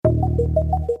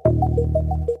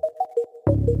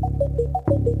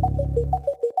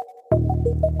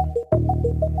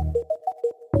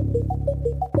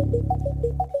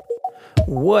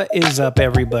What is up,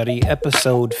 everybody?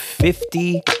 Episode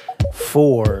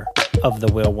 54 of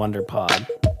the Will Wonder Pod.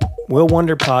 Will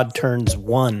Wonder Pod turns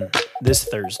 1 this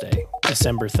Thursday,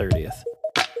 December 30th.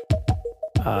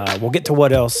 We'll get to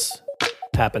what else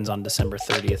happens on December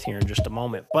 30th here in just a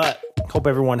moment, but hope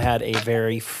everyone had a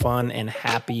very fun and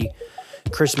happy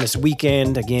Christmas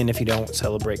weekend. Again, if you don't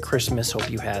celebrate Christmas, hope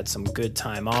you had some good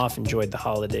time off, enjoyed the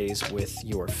holidays with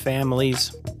your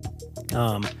families.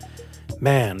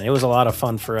 Man, it was a lot of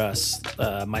fun for us.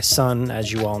 My son,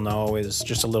 as you all know, is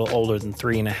just a little older than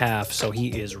 3.5, so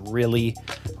he is really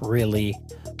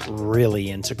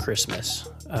into Christmas,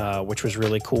 which was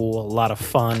really cool. A lot of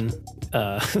fun.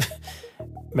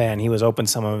 Man, he was opening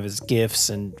some of his gifts,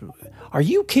 and are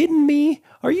you kidding me?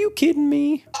 Are you kidding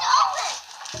me?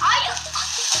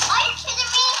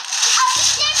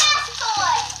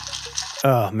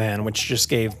 Oh man, which just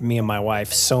gave me and my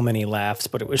wife so many laughs,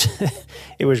 but it was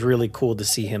it was really cool to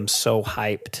see him so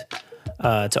hyped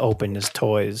to open his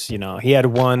toys. You know, he had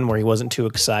one where he wasn't too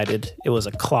excited. It was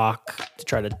a clock to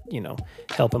try to,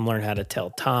 help him learn how to tell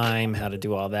time, how to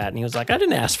do all that. And he was like, I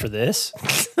didn't ask for this.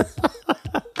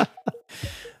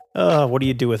 What do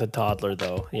you do with a toddler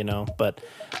though, But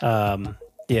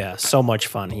yeah, so much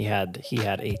fun. He had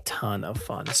a ton of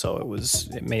fun. So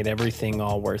it made everything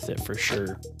all worth it for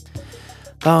sure.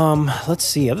 Let's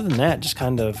see. Other than that, just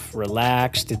kind of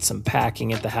relaxed, did some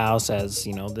packing at the house as,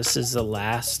 this is the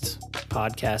last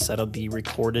podcast that'll be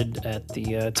recorded at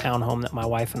the townhome that my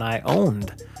wife and I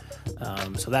owned.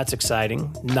 So that's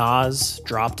exciting. Nas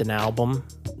dropped an album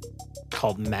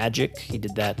called Magic. He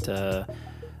did that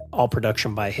all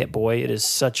production by Hit Boy. It is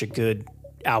such a good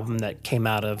album that came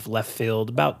out of left field,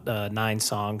 about 9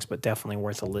 songs, but definitely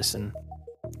worth a listen.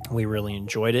 We really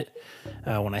enjoyed it.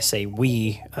 When I say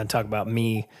we, I talk about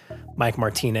me, Mike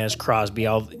Martinez, Crosby,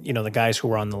 all the guys who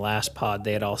were on the last pod.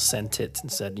 They had all sent it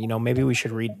and said, maybe we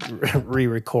should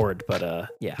re-record, but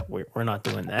yeah, we're not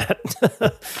doing that.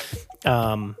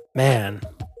 Man,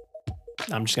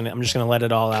 I'm just gonna let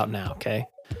it all out now. Okay,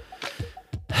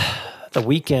 the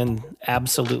weekend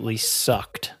absolutely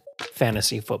sucked,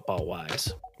 fantasy football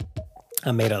wise.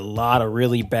 I made a lot of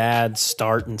really bad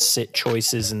start and sit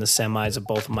choices in the semis of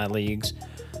both of my leagues.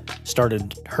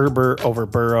 Started Herbert over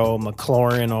Burrow,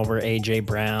 McLaurin over A.J.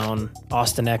 Brown.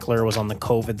 Austin Eckler was on the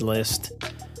COVID list.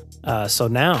 So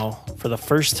now, for the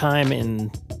first time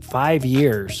in 5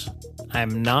 years,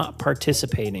 I'm not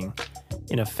participating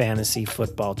in a fantasy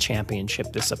football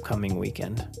championship this upcoming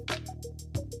weekend.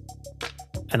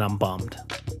 And I'm bummed.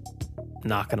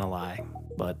 Not gonna lie.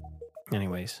 But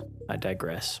anyways, I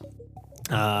digress.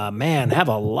 Man, have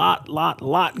a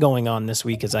lot going on this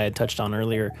week, as I had touched on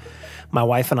earlier. My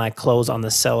wife and I close on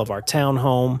the sale of our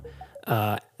townhome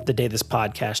the day this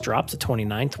podcast drops, the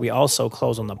 29th. We also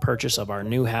close on the purchase of our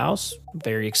new house.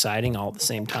 Very exciting, all at the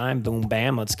same time. Boom,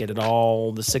 bam, let's get it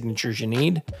all the signatures you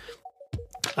need.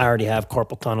 I already have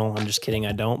carpal tunnel. I'm just kidding,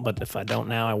 I don't. But if I don't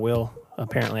now, I will,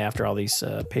 apparently, after all these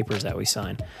papers that we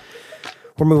sign.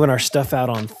 We're moving our stuff out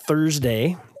on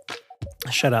Thursday.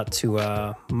 Shout out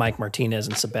to Mike Martinez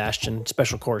and Sebastian,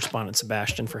 special correspondent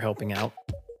Sebastian, for helping out.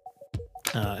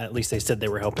 At least they said they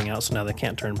were helping out, so now they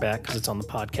can't turn back because it's on the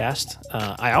podcast.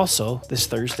 I also, this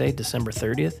Thursday, December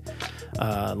 30th,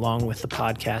 along with the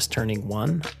podcast turning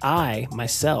 1, I,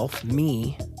 myself,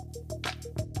 me,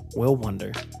 Will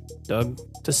Wonder, Doug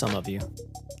to some of you,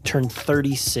 turned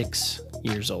 36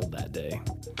 years old that day.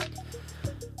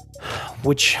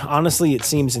 Which, honestly, it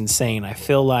seems insane. I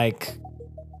feel like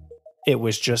it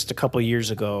was just a couple years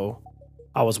ago.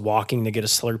 I was walking to get a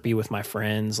Slurpee with my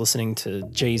friends, listening to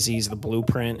Jay-Z's The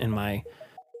Blueprint in my,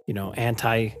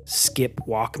 anti-skip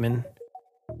Walkman.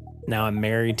 Now I'm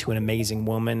married to an amazing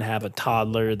woman, have a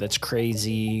toddler that's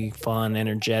crazy, fun,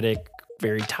 energetic,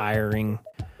 very tiring.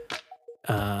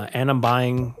 And I'm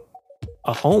buying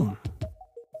a home.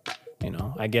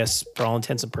 I guess for all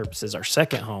intents and purposes, our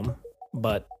second home,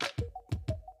 but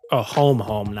a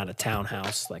home, not a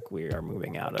townhouse like we are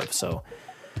moving out of. So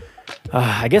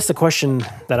I guess the question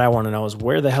that I want to know is,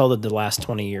 where the hell did the last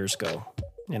 20 years go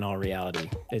in all reality?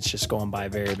 It's just going by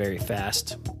very, very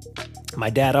fast. My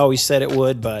dad always said it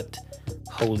would, but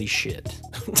holy shit.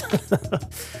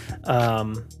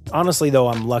 Honestly, though,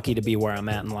 I'm lucky to be where I'm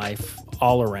at in life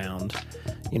all around.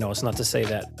 It's not to say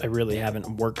that I really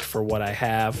haven't worked for what I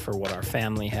have, for what our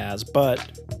family has,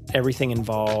 but everything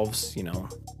involves, a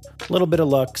little bit of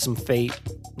luck, some fate,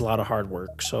 a lot of hard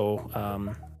work. So,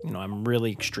 I'm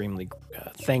really extremely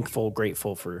thankful,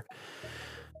 grateful for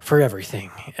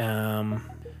everything.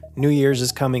 New Year's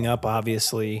is coming up,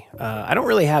 obviously. I don't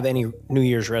really have any New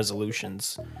Year's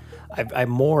resolutions. I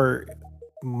more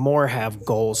have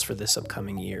goals for this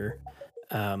upcoming year.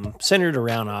 centered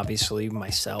around, obviously,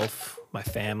 myself, my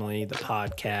family, the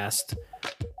podcast.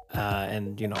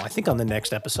 And, you know, I think on the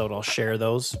next episode, I'll share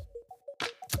those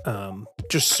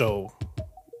just so,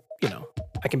 you know,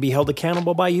 I can be held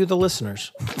accountable by you, the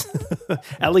listeners.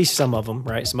 At least some of them,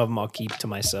 right? Some of them I'll keep to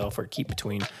myself or keep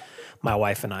between my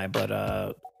wife and I,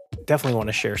 but definitely want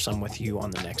to share some with you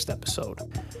on the next episode.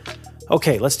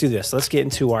 Okay, let's do this. Let's get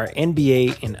into our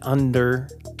NBA in under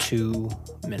 2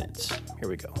 minutes. Here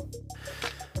we go.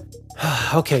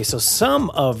 Okay, so some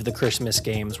of the Christmas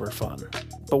games were fun.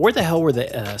 But where the hell were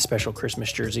the special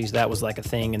Christmas jerseys? That was like a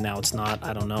thing, and now it's not.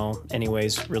 I don't know.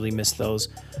 Anyways, really missed those.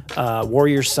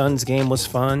 Warriors-Suns game was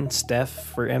fun. Steph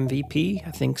for MVP?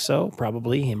 I think so.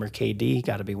 Probably. Him or KD.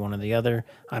 Got to be one or the other.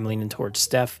 I'm leaning towards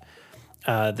Steph.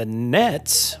 The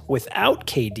Nets, without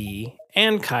KD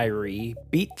and Kyrie,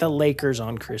 beat the Lakers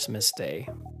on Christmas Day.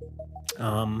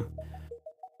 All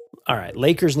right,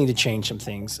 Lakers need to change some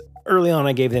things. Early on,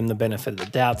 I gave them the benefit of the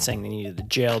doubt, saying they needed to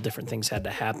gel, different things had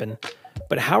to happen.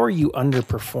 But how are you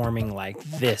underperforming like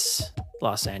this,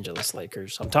 Los Angeles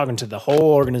Lakers? I'm talking to the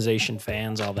whole organization,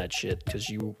 fans, all that shit, because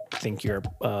you think you're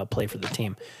play for the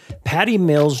team. Patty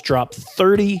Mills dropped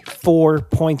 34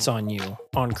 points on you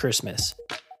on Christmas.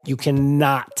 You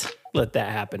cannot let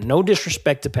that happen. No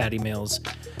disrespect to Patty Mills,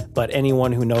 but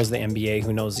anyone who knows the NBA,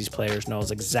 who knows these players,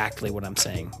 knows exactly what I'm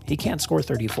saying. He can't score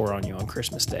 34 on you on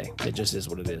Christmas Day. It just is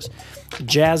what it is.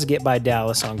 Jazz get by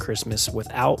Dallas on Christmas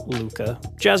without Luka.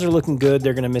 Jazz are looking good.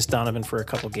 They're going to miss Donovan for a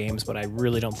couple games, but I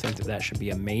really don't think that should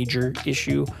be a major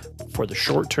issue for the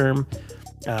short term.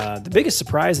 The biggest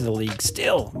surprise of the league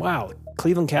still, wow,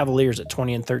 Cleveland Cavaliers at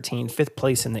 20-13, fifth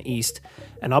place in the East.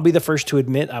 And I'll be the first to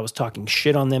admit I was talking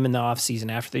shit on them in the offseason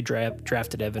after they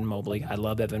drafted Evan Mobley. I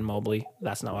love Evan Mobley.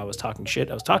 That's not why I was talking shit.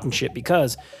 I was talking shit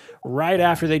because right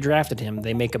after they drafted him,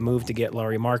 they make a move to get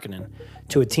Lauri Markkanen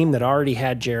to a team that already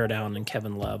had Jared Allen and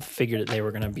Kevin Love. Figured that they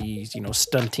were going to be,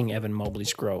 stunting Evan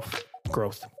Mobley's growth.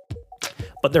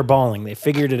 But they're balling. They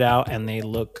figured it out, and they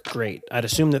look great. I'd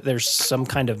assume that there's some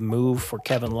kind of move for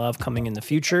Kevin Love coming in the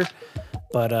future.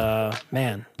 But,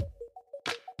 man,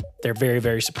 they're very,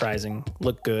 very surprising.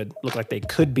 Look good. Look like they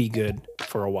could be good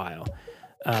for a while.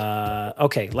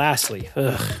 Okay, lastly,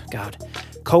 God.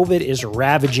 COVID is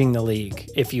ravaging the league.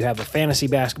 If you have a fantasy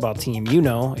basketball team, you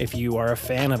know. If you are a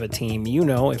fan of a team, you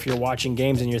know. If you're watching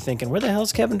games and you're thinking, where the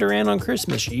hell's Kevin Durant on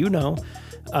Christmas? You know.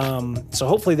 So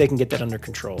hopefully they can get that under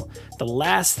control. The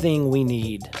last thing we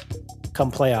need come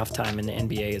playoff time in the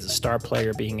NBA is a star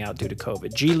player being out due to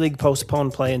COVID. G League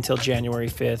postponed play until January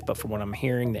 5th, but from what I'm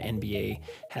hearing, the NBA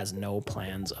has no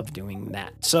plans of doing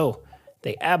that. So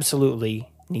they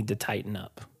absolutely need to tighten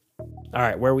up. All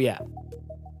right, where are we at?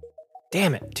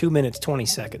 Damn it, 2 minutes, 20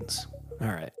 seconds. All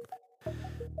right.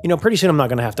 Pretty soon I'm not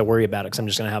going to have to worry about it because I'm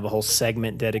just going to have a whole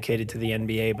segment dedicated to the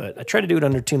NBA, but I try to do it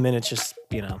under 2 minutes, just,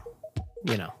 you know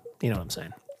what I'm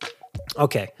saying.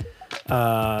 Okay.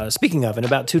 Speaking of, in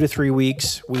about 2 to 3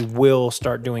 weeks, we will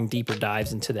start doing deeper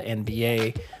dives into the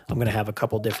NBA. I'm going to have a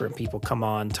couple different people come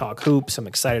on, talk hoops. I'm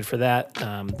excited for that.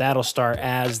 That'll start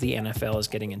as the NFL is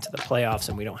getting into the playoffs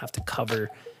and we don't have to cover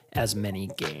as many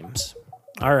games.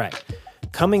 All right.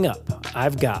 Coming up,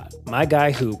 I've got my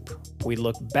guy Hoop. We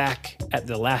look back at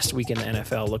the last week in the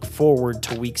NFL, look forward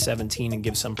to week 17 and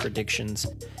give some predictions.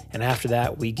 And after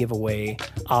that, we give away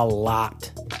a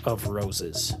lot of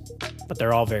roses. But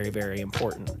they're all very, very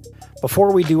important.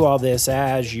 Before we do all this,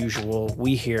 as usual,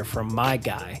 we hear from my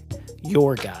guy,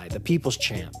 your guy, the people's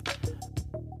champ,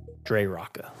 Dre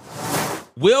Rocca.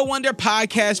 Will Wonder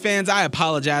podcast fans, I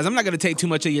apologize. I'm not going to take too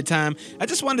much of your time. I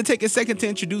just wanted to take a second to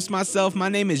introduce myself. My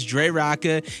name is Dre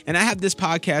Rocca, and I have this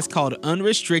podcast called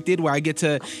Unrestricted, where I get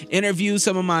to interview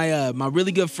some of my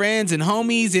really good friends and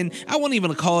homies, and I won't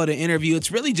even call it an interview. It's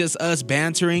really just us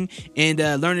bantering and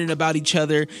learning about each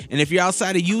other. And if you're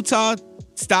outside of Utah,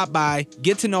 stop by,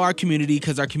 get to know our community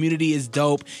because our community is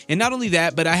dope. And not only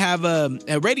that, but I have a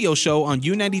radio show on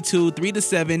U92, 3 to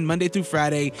 7, Monday through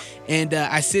Friday. And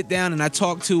I sit down and I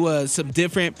talk to some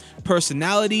different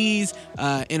personalities,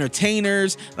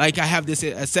 entertainers. Like I have this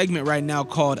a segment right now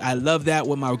called I Love That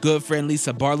with my good friend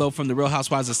Lisa Barlow from the Real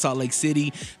Housewives of Salt Lake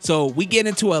City. So we get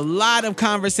into a lot of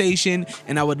conversation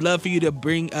and I would love for you to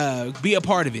be a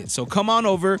part of it. So come on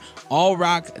over,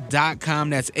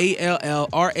 allrock.com. That's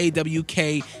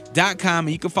ALLRAWK.com,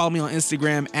 and you can follow me on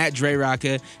Instagram at Dre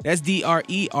Rocca. That's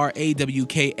DRERAWKA.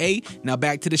 Now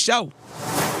back to the show.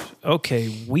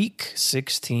 Okay, week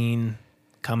 16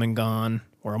 come and gone.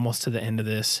 We're almost to the end of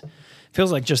this.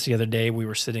 Feels like just the other day we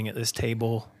were sitting at this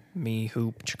table, me,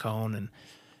 Hoop, Chacon, and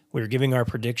we were giving our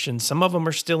predictions. Some of them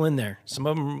are still in there. Some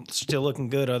of them still looking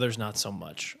good, others not so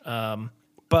much.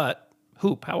 But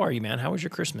Hoop, how are you, man? How was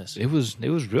your Christmas? It was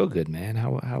real good, man.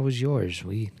 How was yours?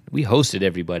 We hosted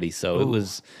everybody, so it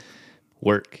was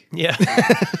work. Yeah.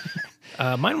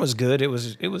 Mine was good. It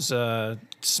was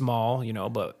small,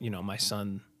 but my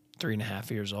son, 3.5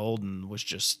 years old, and was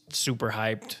just super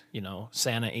hyped.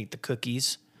 Santa ate the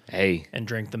cookies. Hey. And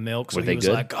drank the milk. So Were he they was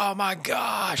good? like, oh my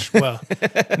gosh. Well,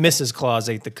 Mrs. Claus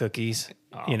ate the cookies,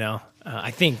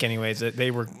 I think anyways, they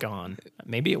were gone.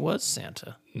 Maybe it was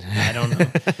Santa. I don't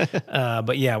know.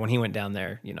 But yeah, when he went down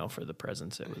there, for the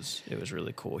presents, it was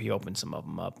really cool. He opened some of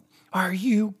them up. Are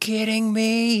you kidding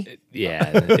me?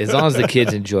 Yeah. As long as the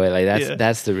kids enjoy, like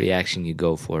that's the reaction you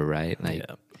go for, right? Like,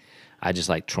 Yeah. I just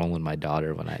like trolling my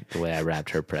daughter the way I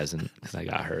wrapped her present, because I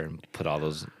got her and put all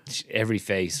those. Every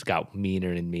face got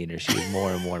meaner and meaner. She was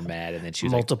more and more mad, and then she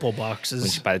was Multiple like,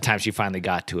 boxes. by the time she finally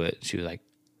got to it, she was like,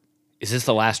 "Is this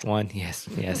the last one?" Yes,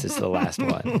 it's the last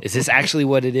one. Is this actually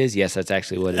what it is? Yes, that's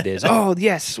actually what it is. Oh,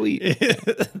 yes, sweet.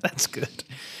 That's good.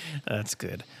 That's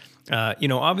good.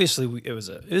 Obviously it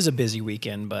was a busy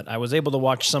weekend, but I was able to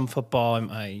watch some football,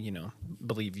 and I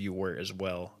believe you were as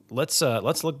well. Let's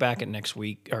look back at next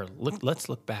week, or let's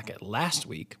look back at last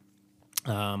week.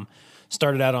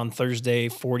 Started out on Thursday,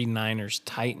 49ers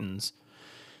Titans.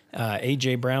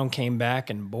 A.J. Brown came back,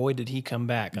 and boy, did he come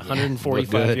back.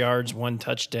 145 yards, 1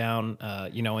 touchdown.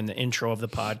 In the intro of the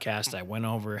podcast, I went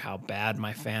over how bad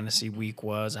my fantasy week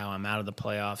was, how I'm out of the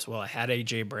playoffs. Well, I had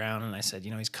A.J. Brown, and I said,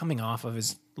 he's coming off of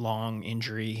his long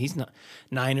injury. He's not.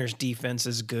 Niners defense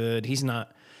is good.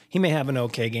 He may have an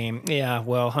okay game. Yeah,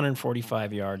 well,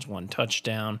 145 yards, 1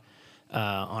 touchdown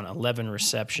on 11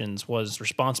 receptions, was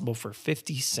responsible for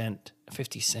 50%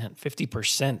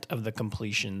 of the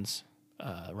completions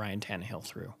Ryan Tannehill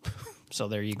threw. So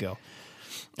there you go.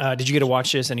 Did you get to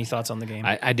watch this? Any thoughts on the game?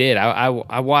 I did.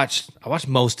 I watched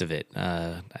most of it.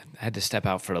 I had to step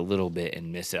out for a little bit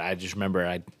and miss it. I just remember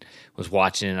I was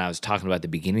watching and I was talking about the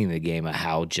beginning of the game of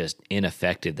how just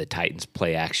ineffective the Titans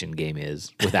play action game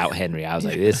is without Henry. I was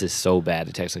like, this is so bad.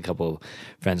 I texted a couple of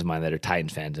friends of mine that are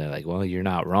Titans fans, and they're like, well, you're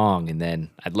not wrong. And then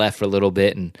I'd left for a little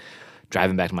bit, and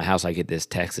driving back to my house, I get this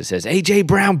text that says, A.J.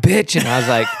 Brown, bitch. And I was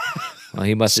like, well,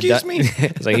 he must have done.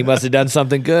 It's like he must have done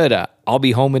something good. I'll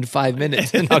be home in 5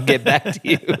 minutes and I'll get back to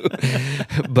you.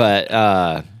 But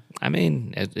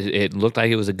it looked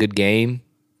like it was a good game.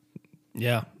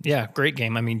 Yeah, great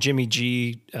game. I mean, Jimmy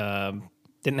G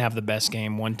didn't have the best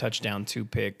game. 1 touchdown, 2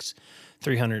 picks,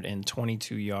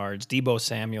 322 yards. Deebo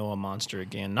Samuel, a monster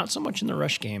again. Not so much in the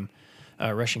rushing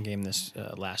game this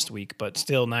last week, but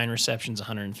still 9 receptions,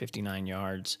 159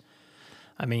 yards.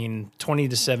 I mean,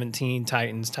 20-17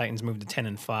 Titans. Titans moved to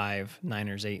 10-5.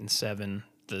 Niners 8-7.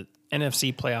 The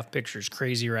NFC playoff picture is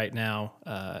crazy right now,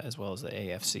 as well as the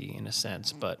AFC in a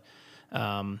sense. But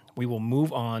we will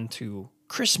move on to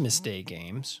Christmas Day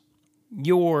games.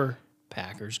 Your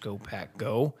Packers, go Pack,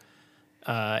 go.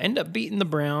 End up beating the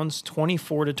Browns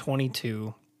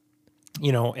 24-22.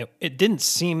 It didn't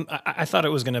seem. I thought it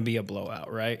was going to be a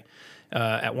blowout, right?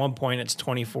 At one point, it's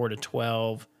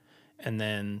 24-12. And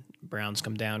then Browns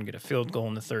come down, get a field goal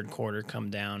in the third quarter, come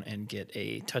down and get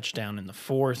a touchdown in the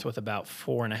fourth with about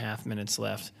 4.5 minutes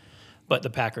left. But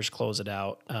the Packers close it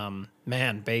out.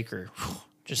 Baker,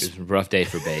 just it was a rough day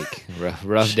for Bake.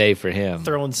 rough day for him.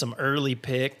 Throwing some early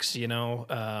picks,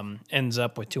 ends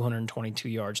up with 222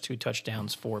 yards, 2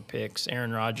 touchdowns, 4 picks.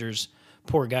 Aaron Rodgers,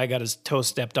 poor guy, got his toe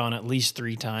stepped on at least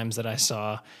 3 times that I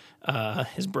saw,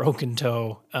 his broken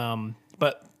toe.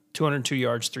 But 202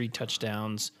 yards, 3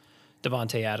 touchdowns.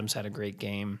 Devontae Adams had a great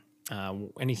game.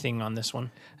 Anything on this one?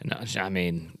 No, I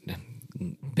mean,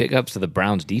 big ups to the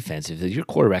Browns defense. If your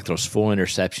quarterback throws 4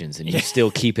 interceptions and you still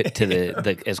keep it to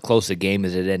the as close a game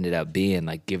as it ended up being,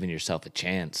 like giving yourself a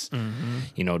chance,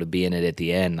 to be in it at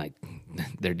the end. Like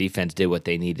their defense did what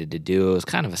they needed to do. It was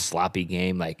kind of a sloppy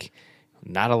game. Like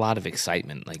not a lot of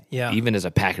excitement. Like even as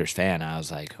a Packers fan, I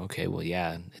was like, okay, well,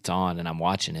 yeah, it's on and I'm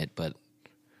watching it, but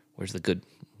where's the good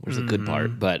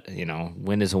part? But,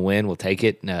 win is a win. We'll take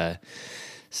it.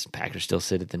 Packers still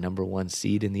sit at the number 1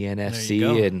 seed in the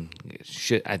NFC and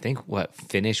should, I think,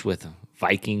 finish with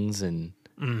Vikings and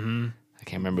I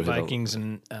can't remember Vikings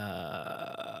and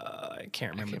I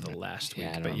can't remember the last week.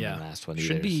 I don't but remember the last one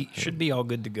either. Should be all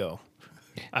good to go.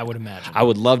 I would imagine. I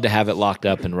would love to have it locked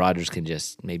up and Rodgers can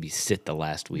just maybe sit the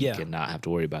last week and not have to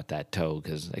worry about that toe,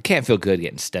 because I can't feel good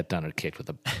getting stepped on or kicked with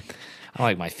a. I don't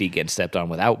like my feet getting stepped on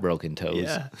without broken toes.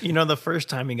 Yeah, the first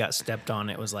time he got stepped on,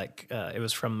 it was like it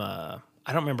was from I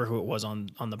don't remember who it was on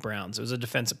the Browns. It was a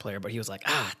defensive player, but he was like,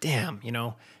 damn,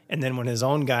 And then when his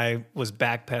own guy was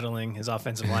backpedaling, his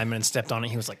offensive lineman, and stepped on it,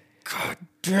 he was like, God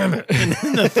damn it. And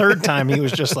then the third time, he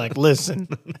was just like, listen.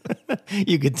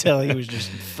 You could tell he was just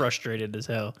frustrated as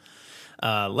hell.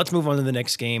 Let's move on to the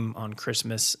next game on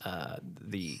Christmas.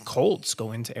 The Colts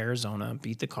go into Arizona,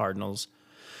 beat the Cardinals.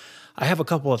 I have a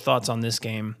couple of thoughts on this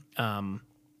game.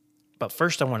 But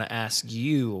first I want to ask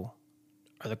you,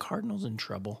 are the Cardinals in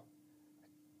trouble?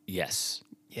 Yes.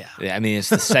 Yeah. I mean, it's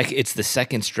the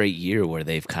second straight year where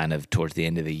they've kind of, towards the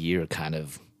end of the year, kind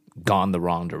of gone the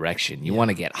wrong direction. You want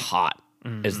to get hot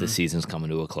as the season's coming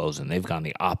to a close, and they've gone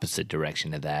the opposite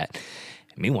direction of that.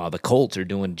 Meanwhile, the Colts are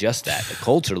doing just that. The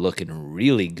Colts are looking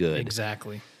really good.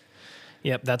 Exactly.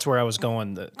 Yep, that's where I was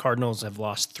going. The Cardinals have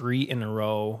lost 3 in a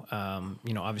row.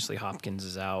 Obviously Hopkins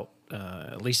is out,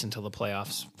 at least until the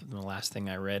playoffs, the last thing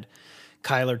I read.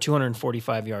 Kyler,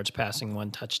 245 yards passing, 1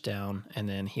 touchdown, and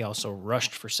then he also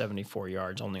rushed for 74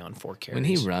 yards, only on 4 carries. When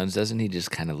he runs, doesn't he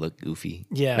just kind of look goofy?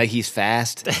 Yeah. Like he's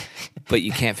fast, but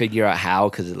you can't figure out how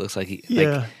because it looks like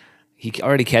Yeah. he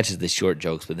already catches the short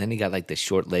jokes, but then he got like the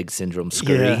short leg syndrome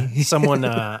scurry. Yeah. Someone,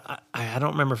 I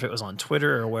don't remember if it was on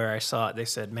Twitter or where I saw it. They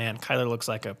said, man, Kyler looks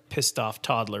like a pissed off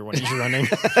toddler when he's running.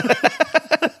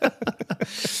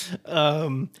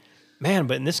 Man,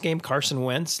 but in this game, Carson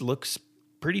Wentz looks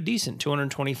pretty decent.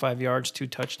 225 yards, 2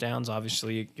 touchdowns.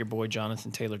 Obviously, your boy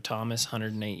Jonathan Taylor Thomas,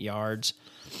 108 yards.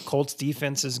 Colts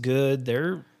defense is good.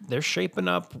 They're shaping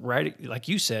up right. Like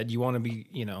you said, you want to be,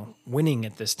 winning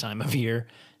at this time of year,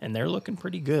 and they're looking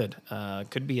pretty good.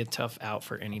 Could be a tough out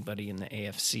for anybody in the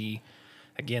AFC.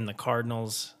 Again, the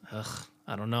Cardinals,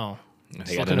 I don't know.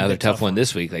 They got another tough one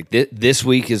this week. Like this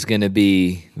week is going to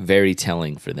be very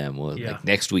telling for them. Well, like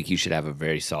next week, you should have a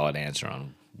very solid answer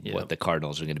on what the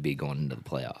Cardinals are going to be going into the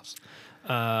playoffs.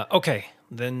 Okay,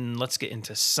 then let's get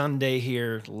into Sunday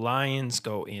here. Lions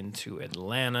go into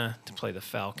Atlanta to play the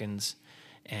Falcons,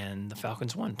 and the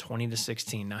Falcons won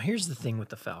 20-16. Now, here's the thing with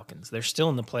the Falcons. They're still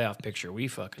in the playoff picture. We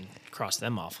fucking crossed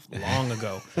them off long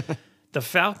ago. The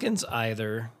Falcons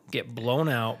either get blown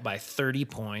out by 30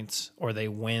 points or they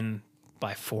win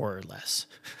by 4 or less.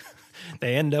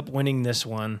 They end up winning this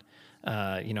one.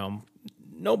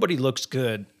 Nobody looks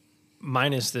good,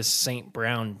 minus this St.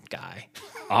 Brown guy.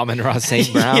 Amon-Ra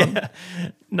St. Brown? Yeah,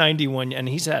 91, and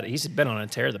he's been on a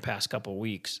tear the past couple of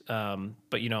weeks.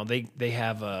 But they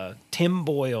have Tim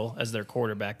Boyle as their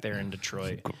quarterback there in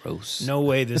Detroit. Gross. No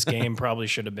way this game probably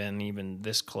should have been even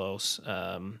this close.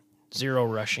 0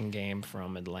 rushing game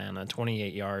from Atlanta.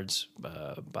 28 yards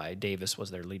by Davis was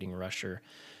their leading rusher.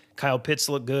 Kyle Pitts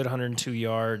looked good, 102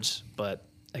 yards, but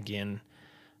again,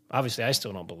 obviously, I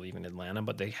still don't believe in Atlanta,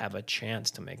 but they have a chance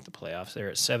to make the playoffs. They're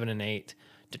at 7-8.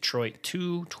 Detroit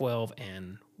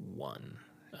 2-12-1.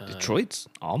 Detroit's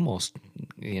almost.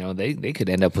 They could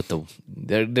end up with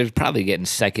they're probably getting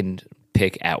second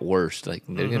pick at worst. Like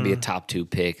they're going to be a top 2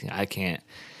 pick.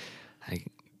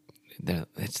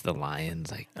 It's the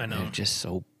Lions. Like I know. They're just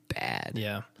so bad.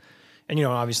 Yeah. And,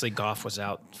 obviously Goff was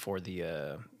out for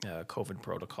the COVID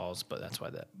protocols, but that's why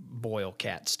that Boyle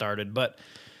cat started. But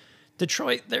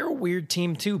Detroit, they're a weird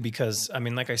team too because,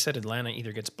 like I said, Atlanta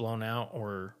either gets blown out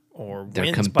or they're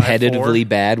wins competitively by 4.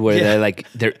 bad where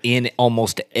they're in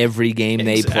almost every game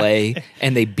they play,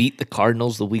 and they beat the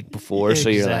Cardinals the week before. So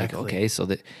you're like, okay, so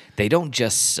that they don't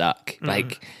just suck.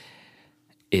 Like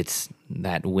it's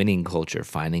that winning culture,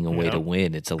 finding a way to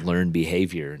win. It's a learned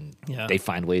behavior, and they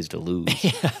find ways to lose.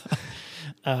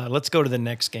 Let's go to the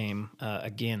next game.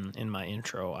 Again, in my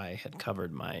intro, I had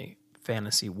covered my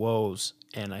fantasy woes,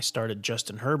 and I started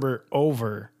Justin Herbert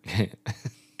over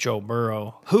Joe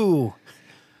Burrow, who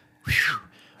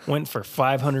went for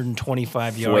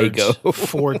 525 yards, Fuego.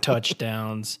 4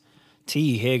 touchdowns.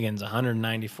 T. Higgins,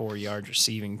 194 yards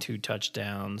receiving, 2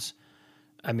 touchdowns.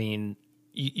 You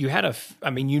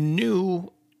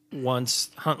knew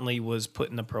once Huntley was put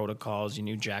in the protocols, you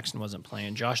knew Jackson wasn't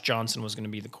playing. Josh Johnson was going to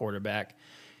be the quarterback.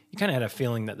 You kind of had a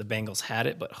feeling that the Bengals had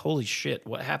it, but holy shit,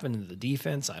 what happened to the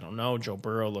defense? I don't know. Joe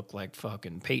Burrow looked like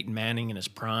fucking Peyton Manning in his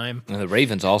prime. And the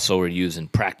Ravens also were using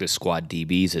practice squad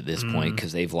DBs at this point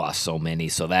because they've lost so many,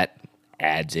 so that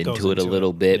adds into it a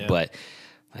little bit. Yeah. But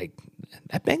like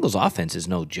that Bengals offense is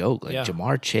no joke. Like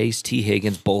Jamar Chase, T.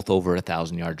 Higgins, both over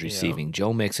 1,000 yards receiving. Yeah.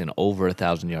 Joe Mixon over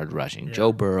 1,000 yards rushing. Yeah.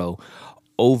 Joe Burrow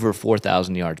over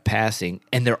 4,000 yards passing,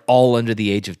 and they're all under the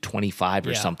age of 25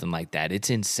 or something like that. It's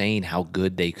insane how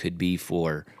good they could be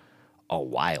for a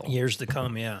while. Years to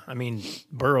come, yeah.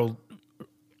 Burrow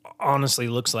honestly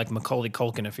looks like Macaulay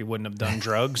Culkin if he wouldn't have done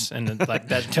drugs, and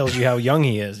that tells you how young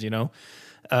he is,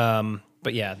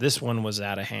 But yeah, this one was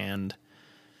out of hand.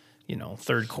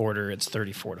 Third quarter, it's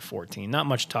 34-14. Not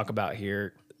much to talk about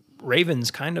here. Ravens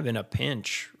kind of in a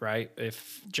pinch, right?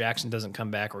 If Jackson doesn't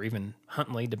come back, or even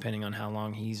Huntley, depending on how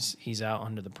long he's out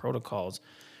under the protocols.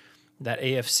 That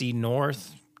AFC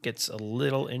North gets a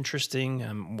little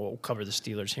interesting. We'll cover the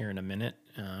Steelers here in a minute.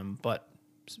 But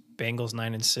Bengals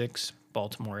 9-6,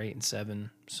 Baltimore 8-7.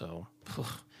 So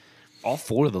all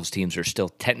 4 of those teams are still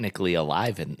technically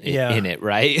alive in Yeah. it,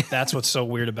 right? that's what's so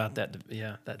weird about that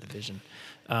division.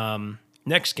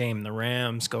 Next game, the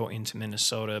Rams go into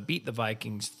Minnesota, beat the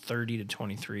Vikings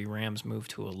 30-23. Rams move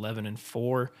to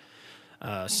 11-4.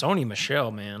 Sony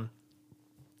Michel, man,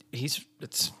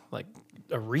 it's like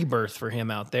a rebirth for him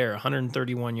out there.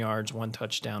 131 yards, 1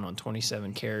 touchdown on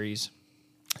 27 carries.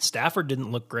 Stafford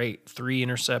didn't look great. 3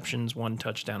 interceptions, 1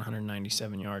 touchdown,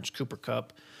 197 yards. Cooper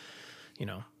Kupp,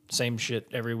 same shit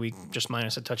every week, just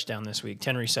minus a touchdown this week.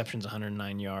 10 receptions,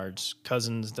 109 yards.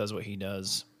 Cousins does what he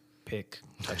does. Pick,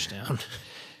 touchdown.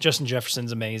 Justin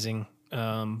Jefferson's amazing.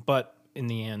 But in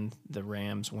the end, the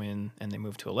Rams win, and they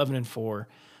move to 11-4.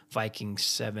 Vikings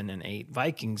 7-8.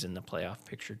 Vikings in the playoff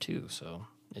picture, too. So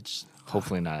it's...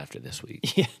 Hopefully not after this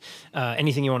week. Yeah.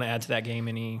 Anything you want to add to that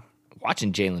game?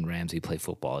 Watching Jalen Ramsey play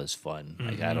football is fun.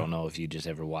 Like, I don't know if you just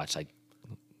ever watch,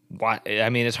 I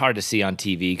mean, it's hard to see on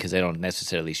TV because they don't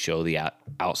necessarily show the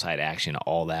outside action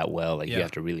all that well. Like, you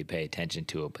have to really pay attention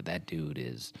to it. But that dude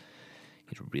he's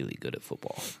really good at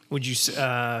football. Would you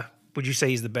say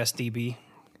he's the best DB?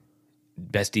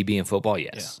 Best DB in football?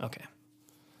 Yes. Yeah. Okay.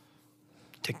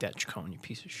 Take that, Chacon, you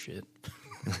piece of shit.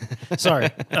 Sorry.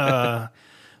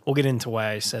 We'll get into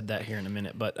why I said that here in a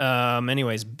minute. But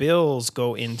anyways, Bills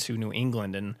go into New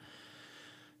England and,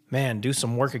 man, do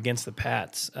some work against the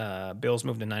Pats. Bills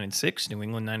moved to 9-6, New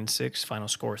England 9-6. Final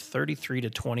score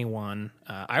 33-21.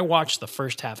 I watched the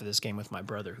first half of this game with my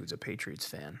brother, who's a Patriots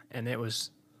fan, and it was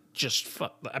just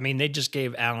I mean, they just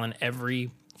gave Allen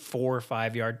every 4 or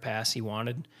 5 yard pass he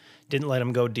wanted. Didn't let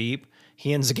him go deep.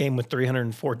 He ends the game with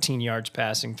 314 yards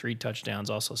passing, 3 touchdowns,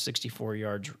 also 64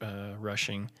 yards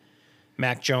rushing.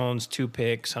 Mac Jones, 2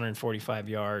 picks, 145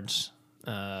 yards.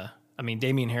 I mean,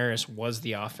 Damian Harris was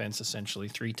the offense, essentially.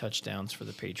 3 touchdowns for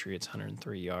the Patriots,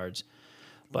 103 yards.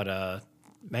 But,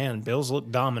 man, Bills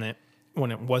looked dominant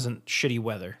when it wasn't shitty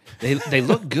weather. They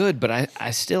look good, but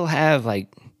I still have, I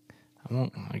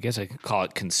guess I could call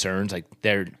it concerns. Like,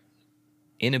 their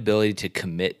inability to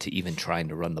commit to even trying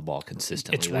to run the ball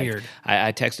consistently. It's weird.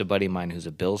 I texted a buddy of mine who's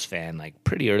a Bills fan,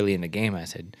 pretty early in the game. I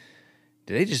said,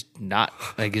 do they just not,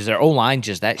 is their O-line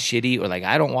just that shitty? Or,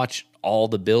 I don't watch all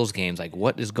the Bills games.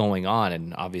 What is going on?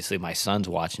 And obviously my son's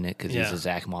watching it because he's a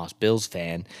Zach Moss Bills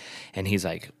fan. And he's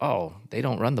like, oh, they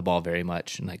don't run the ball very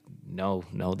much. And no,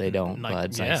 they don't.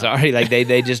 But sorry,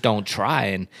 they just don't try.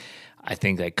 And I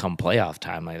think come playoff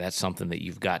time, that's something that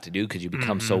you've got to do because you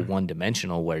become so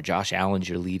one-dimensional where Josh Allen's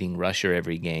your leading rusher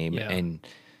every game. Yeah. And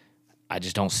I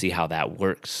just don't see how that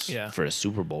works for a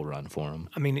Super Bowl run for them.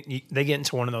 I mean, they get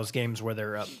into one of those games where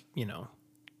they're up,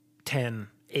 10,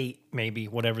 8 maybe,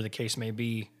 whatever the case may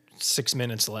be, 6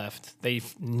 minutes left. They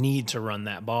need to run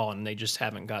that ball, and they just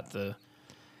haven't got the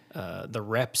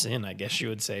reps in, I guess you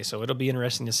would say. So it'll be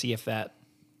interesting to see if that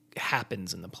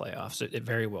happens in the playoffs. It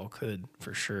very well could,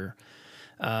 for sure.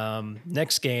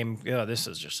 Next game, this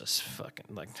is just a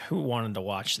fucking, who wanted to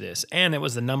watch this? And it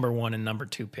was the number 1 and number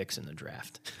 2 picks in the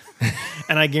draft.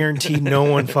 And I guarantee no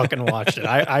one fucking watched it.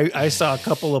 I saw a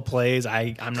couple of plays.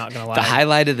 I'm not going to lie. The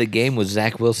highlight of the game was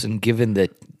Zach Wilson giving the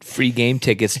free game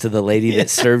tickets to the lady that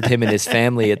served him and his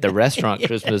family at the restaurant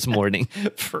Christmas morning.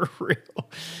 For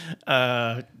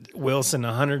real. Wilson,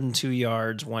 102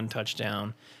 yards, 1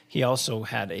 touchdown. He also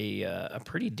had a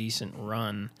pretty decent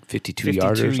run.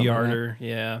 52-yarder,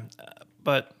 yeah.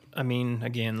 But, I mean,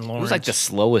 again, Lawrence. It was the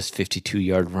slowest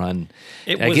 52-yard run.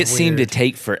 It seemed to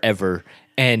take forever.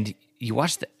 And you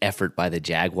watch the effort by the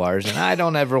Jaguars, and I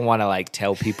don't ever want to,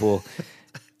 tell people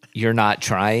you're not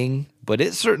trying, but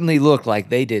it certainly looked like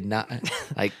they did not.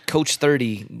 Coach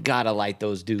 30 got to light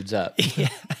those dudes up. Yeah.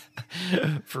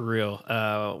 For real.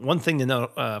 One thing to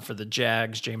note for the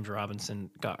Jags, James Robinson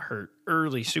got hurt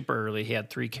early, super early. He had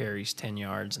 3 carries, 10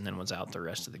 yards, and then was out the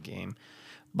rest of the game.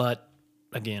 But,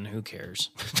 again, who cares?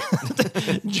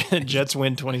 Jets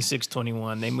win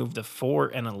 26-21. They moved to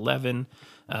 4-11.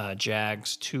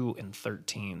 Jags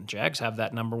 2-13. Jags have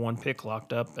that number 1 pick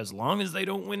locked up as long as they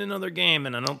don't win another game,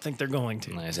 and I don't think they're going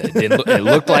to. Like I said, it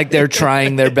looked like they're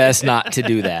trying their best not to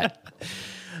do that.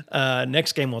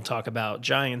 Next game we'll talk about,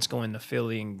 Giants go into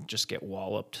Philly and just get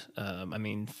walloped.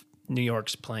 New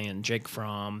York's playing Jake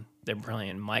Fromm. They're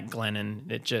playing Mike Glennon.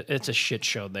 It's a shit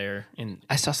show there. And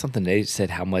I saw something today that said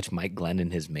how much Mike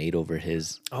Glennon has made over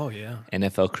his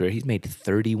NFL career. He's made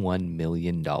 $31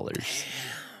 million.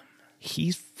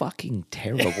 He's fucking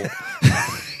terrible.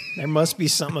 There must be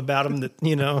something about him that,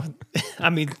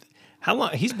 how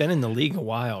long? He's been in the league a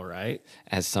while, right?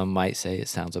 As some might say, it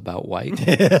sounds about white.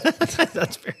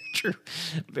 That's very true.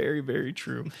 Very, very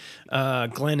true.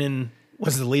 Glennon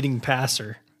was the leading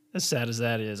passer As sad as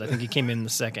that is, I think he came in the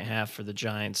second half for the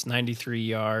Giants, 93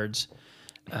 yards,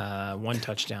 1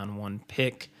 touchdown, 1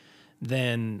 pick.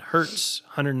 Then Hurts,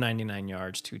 199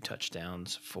 yards, 2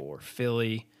 touchdowns for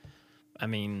Philly. I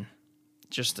mean,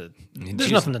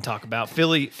 there's nothing to talk about.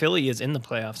 Philly is in the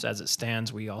playoffs as it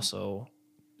stands. We also,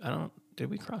 did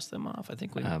we cross them off? I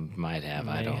think we might have.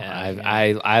 Might I don't.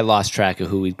 have, I lost track of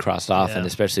who we'd crossed off, Yeah. and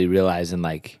especially realizing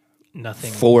like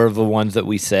nothing. 4 of the ones that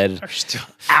we said Are still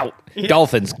out.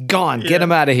 Dolphins gone. Get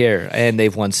them out of here, and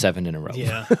they've won 7 in a row.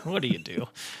 Yeah, what do you do?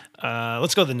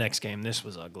 Let's go to the next game. This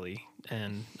was ugly,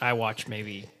 and I watched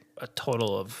maybe a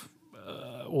total of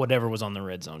whatever was on the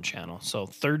Red Zone channel. So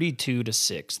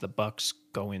 32-6, the Bucks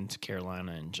go into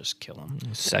Carolina and just kill them.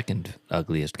 Second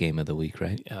ugliest game of the week,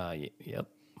 right? Yep,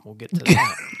 we'll get to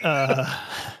that.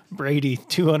 Brady,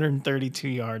 232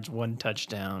 yards, 1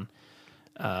 touchdown.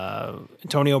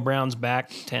 Antonio Brown's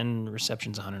back, 10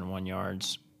 receptions, 101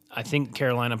 yards. I think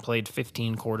Carolina played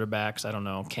 15 quarterbacks. I don't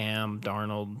know, Cam,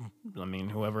 Darnold,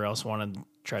 whoever else wanted to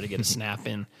try to get a snap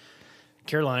in.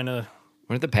 Carolina.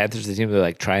 Weren't the Panthers the team that were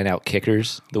like trying out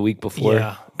kickers the week before?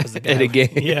 Yeah, because the guy, at a game.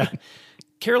 Yeah,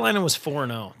 Carolina was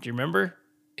 4-0. Do you remember?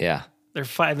 Yeah. They're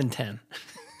 5-10.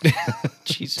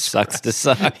 Jesus, Sucks to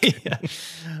suck. yeah.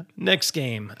 Next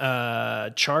game,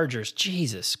 Chargers.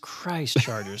 Jesus Christ,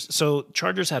 Chargers. So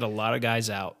Chargers had a lot of guys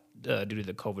out due to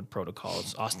the COVID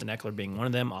protocols. Austin Eckler being one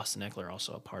of them. Austin Eckler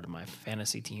also a part of my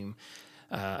fantasy team.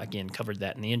 Again, covered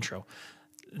that in the intro.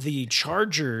 The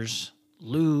Chargers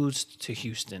lose to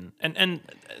Houston. And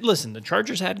listen, the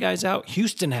Chargers had guys out.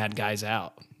 Houston had guys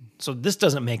out. So this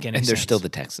doesn't make any sense. And they're still the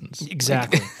Texans.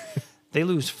 Exactly. They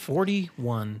lose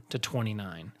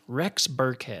 41-29. Rex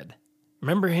Burkhead.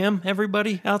 Remember him,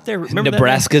 everybody out there? Remember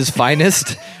Nebraska's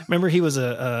finest. Remember he was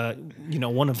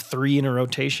one of 3 in a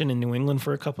rotation in New England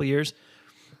for a couple of years?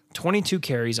 22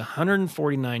 carries,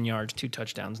 149 yards, 2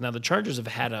 touchdowns. Now, the Chargers have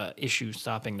had a issue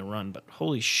stopping the run, but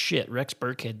holy shit, Rex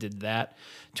Burkhead did that.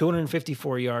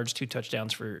 254 yards, 2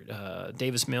 touchdowns for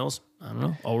Davis Mills. I don't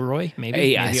know. O'Roy, maybe?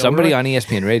 Hey, maybe somebody O'Roy? on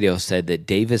ESPN Radio said that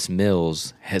Davis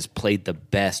Mills has played the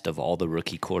best of all the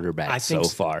rookie quarterbacks so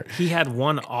far. He had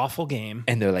one awful game.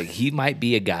 And they're like, he might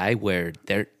be a guy where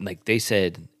they're like, they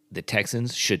said the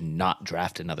Texans should not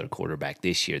draft another quarterback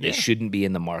this year. They shouldn't be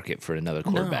in the market for another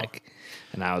quarterback. No.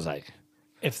 And I was like,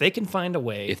 if they can find a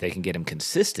way, if they can get him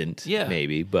consistent,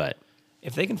 maybe, but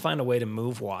if they can find a way to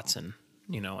move Watson,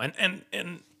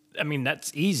 and I mean,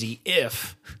 that's easy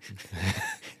if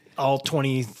all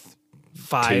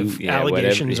 25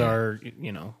 allegations are,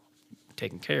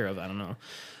 taken care of. I don't know.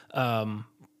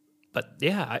 But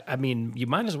yeah, I mean, you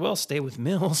might as well stay with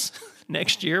Mills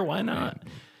next year. Why not?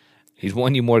 He's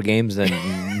won you more games than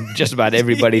just about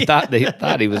everybody thought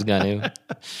he was going to.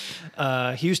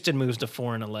 Houston moves to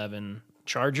 4-11.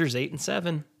 Chargers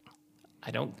 8-7.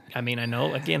 I know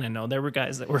there were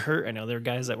guys that were hurt. I know there were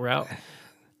guys that were out.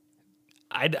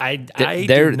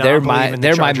 They're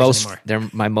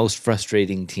my most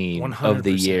frustrating team 100%. Of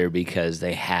the year because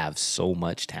they have so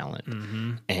much talent,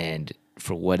 and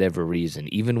for whatever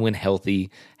reason, even when healthy,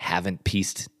 haven't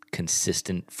pieced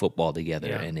consistent football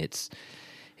together, and it's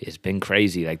been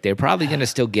crazy. Like they're probably going to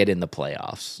still get in the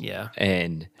playoffs. Yeah,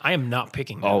 and I am not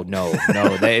picking them. Oh no,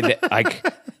 they like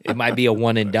it might be a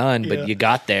one and done, but you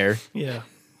got there. Yeah,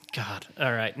 God.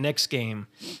 All right, next game.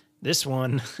 This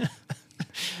one.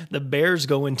 The Bears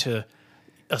go into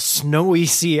a snowy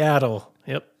Seattle,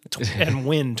 and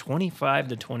win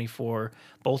 25-24.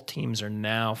 Both teams are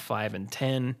now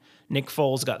 5-10. Nick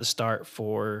Foles got the start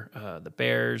for the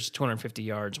Bears, 250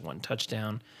 yards, 1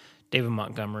 touchdown. David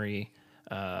Montgomery,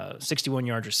 61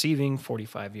 yards receiving,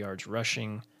 45 yards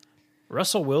rushing.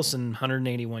 Russell Wilson,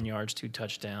 181 yards, 2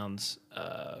 touchdowns.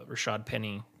 Rashad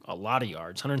Penny, a lot of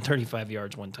yards, 135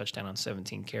 yards, 1 touchdown on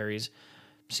 17 carries.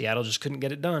 Seattle just couldn't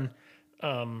get it done.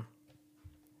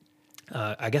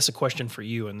 I guess a question for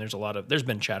you, and there's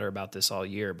been chatter about this all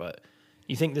year, but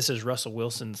you think this is Russell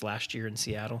Wilson's last year in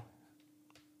Seattle?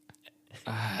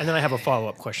 And then I have a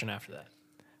follow-up question after that.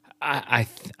 I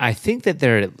think that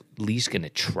they're at least going to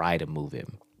try to move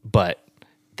him, but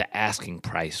the asking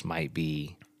price might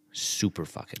be super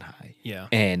fucking high. Yeah.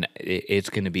 And it's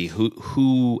going to be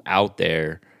who out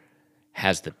there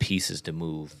has the pieces to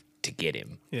move to get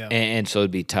him. Yeah. And so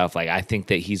it'd be tough. Like I think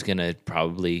that he's gonna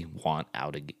probably want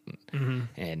out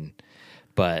again.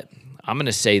 But I'm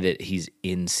gonna say that he's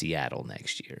in Seattle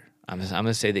next year. I'm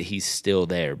gonna say that he's still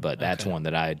there, but that's one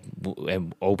that I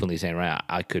am openly saying right now,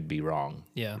 I could be wrong.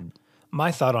 Yeah.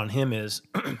 My thought on him is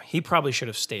he probably should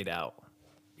have stayed out.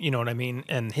 You know what I mean?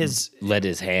 And let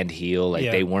his hand heal. Like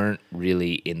they weren't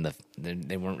really in the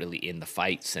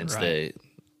fight since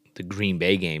the Green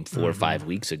Bay game 4 or 5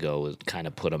 weeks ago kind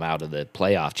of put him out of the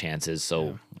playoff chances.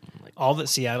 So all that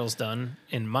Seattle's done,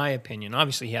 in my opinion,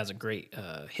 obviously he has a great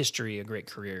history, a great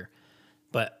career,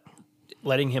 but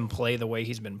letting him play the way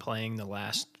he's been playing the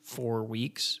last 4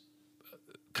 weeks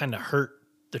kind of hurt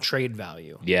the trade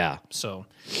value. yeah, So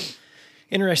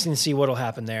interesting to see what'll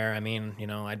happen there. I mean,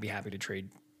 I'd be happy to trade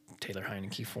Taylor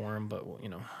Heineke for him, but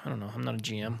I don't know. I'm not a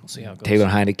GM. We'll see how it goes. Taylor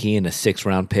Heineke and a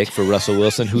 6th-round pick for Russell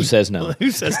Wilson. Who says no?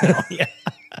 Who says no?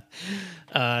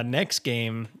 Yeah. Next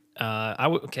game.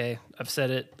 Okay. I've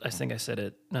said it. I think I said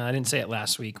it. I didn't say it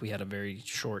last week. We had a very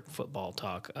short football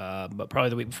talk, but probably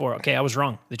the week before. Okay, I was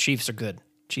wrong. The Chiefs are good.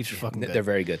 Chiefs are fucking good. They're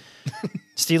very good.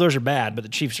 Steelers are bad, but the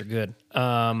Chiefs are good.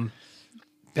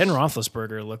 Ben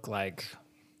Roethlisberger looked like,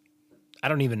 I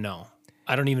don't even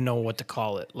know what to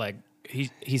call it. Like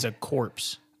he's a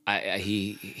corpse.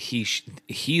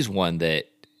 He's one that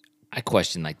I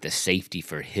question, like the safety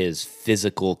for his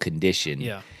physical condition.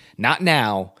 Yeah. Not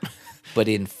now, but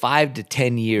in 5 to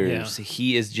 10 years,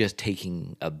 he is just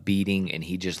taking a beating, and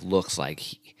he just looks like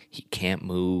he can't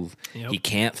move. Yep. He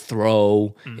can't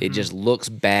throw. It just looks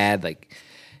bad. Like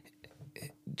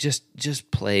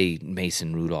just play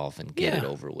Mason Rudolph and get it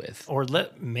over with. Or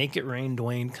make it rain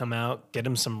Dwayne come out, get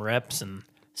him some reps, and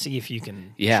see if you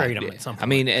can trade him at some point. I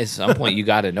mean, at some point you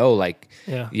got to know, like,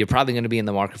 Yeah. you're probably going to be in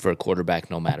the market for a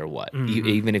quarterback no matter what.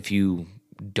 Even if you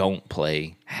don't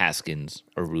play Haskins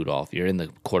or Rudolph, you're in the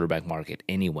quarterback market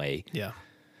anyway. Yeah.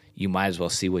 You might as well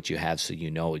see what you have so you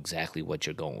know exactly what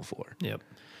you're going for. Yep.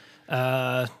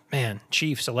 Man,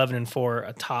 Chiefs 11-4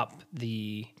 atop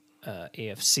the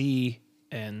AFC,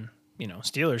 and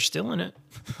Steelers still in it,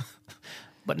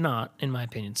 but not in my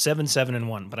opinion.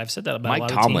 7-1. But I've said that about Mike a lot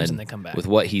Tomlin, of teams, and they come back with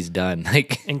what he's done,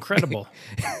 like incredible.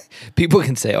 people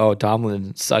can say, "Oh,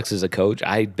 Tomlin sucks as a coach."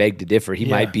 I beg to differ. He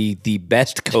might be the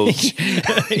best coach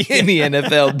in the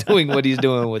NFL doing what he's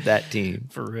doing with that team.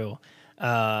 For real.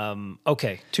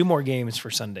 Okay, 2 more games for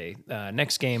Sunday.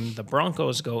 Next game, the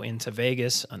Broncos go into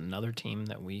Vegas, another team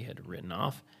that we had written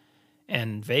off,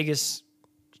 and Vegas,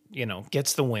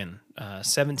 gets the win,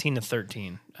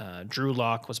 17-13. Drew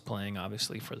Lock was playing,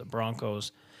 obviously, for the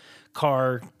Broncos.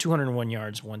 Carr, 201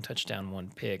 yards, 1 touchdown,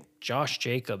 1 pick. Josh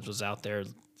Jacobs was out there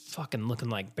fucking looking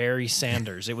like Barry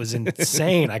Sanders. It was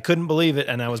insane. I couldn't believe it,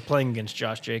 and I was playing against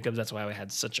Josh Jacobs. That's why I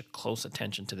had such a close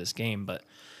attention to this game, but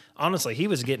honestly, he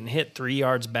was getting hit 3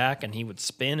 yards back, and he would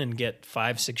spin and get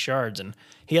 5-6 yards, and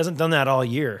he hasn't done that all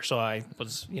year. So I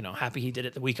was, happy he did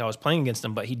it the week I was playing against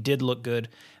him. But he did look good.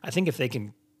 I think if they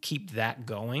can keep that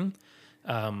going,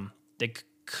 they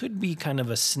could be kind of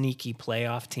a sneaky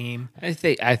playoff team. I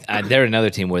think they're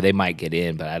another team where they might get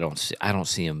in, but I don't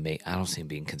see him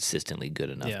being consistently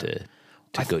good enough to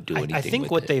go do anything. I think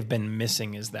with what it. they've been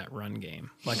missing is that run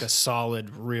game, like a solid,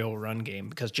 real run game,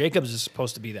 because Jacobs is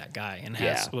supposed to be that guy and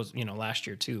was last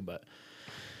year too. But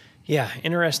yeah,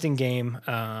 interesting game.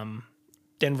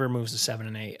 Denver moves to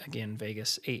 7-8 again.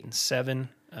 Vegas 8-7.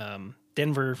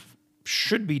 Denver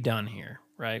should be done here,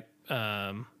 right?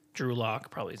 Drew Lock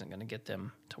probably isn't going to get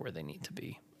them to where they need to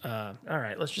be. All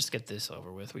right, let's just get this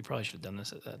over with. We probably should have done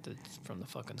this from the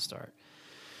fucking start.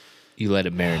 You let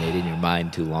it marinate in your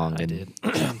mind too long. I did.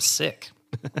 I'm sick.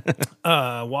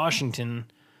 Washington,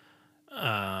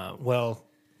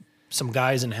 some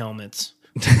guys in helmets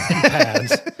and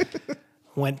pads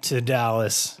went to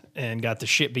Dallas and got the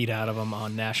shit beat out of them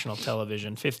on national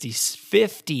television,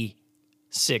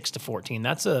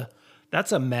 56-14.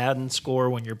 That's a Madden score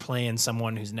when you're playing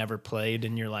someone who's never played,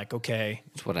 and you're like, okay.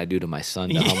 That's what I do to my son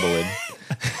to humble him.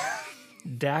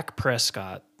 Dak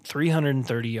Prescott,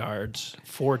 330 yards,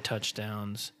 4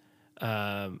 touchdowns.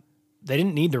 They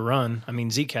didn't need to run. I mean,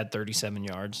 Zeke had 37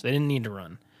 yards. They didn't need to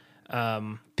run.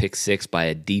 Pick 6 by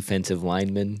a defensive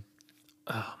lineman.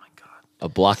 Oh, my God. A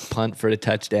block punt for a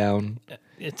touchdown.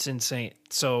 It's insane.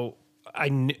 So I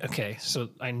knew.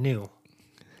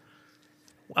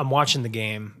 I'm watching the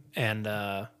game, and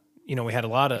Washington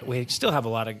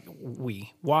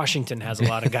has a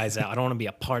lot of guys out. I don't want to be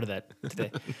a part of that today.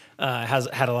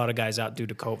 Had a lot of guys out due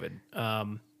to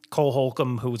COVID. Cole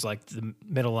Holcomb, who was like the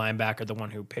middle linebacker, the one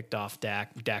who picked off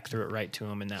Dak. Dak threw it right to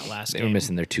him in that last game. They were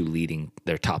missing their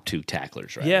top 2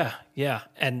 tacklers, right? Yeah.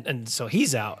 And so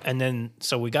he's out. And then,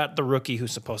 so we got the rookie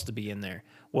who's supposed to be in there.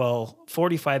 Well,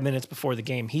 45 minutes before the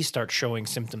game, he starts showing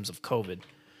symptoms of COVID.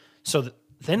 So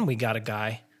then we got a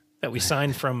guy that we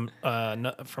signed from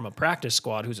a practice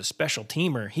squad who's a special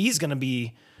teamer. He's going to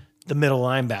be the middle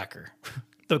linebacker.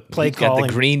 The play calling. Got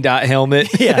the green dot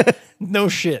helmet. Yeah, no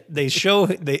shit. They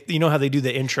you know how they do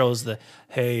the intros, the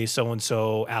hey,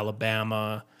 so-and-so,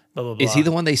 Alabama, blah, blah, blah. Is he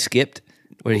the one they skipped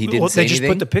where he didn't say they just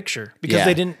anything? put the picture because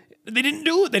they didn't. They didn't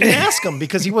do it. They didn't ask him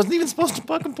because he wasn't even supposed to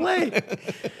fucking play.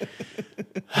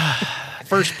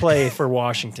 First play for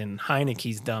Washington,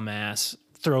 Heineke's dumbass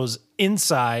throws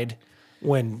inside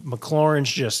when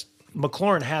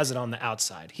McLaurin has it on the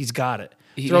outside. He's got it.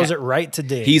 Throws it right to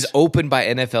Diggs. He's open by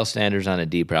NFL standards on a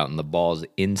deep route, and the ball's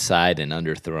inside and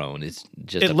underthrown.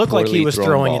 It looked like he was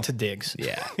throwing it to Diggs.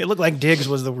 Yeah. It looked like Diggs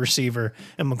was the receiver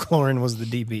and McLaurin was the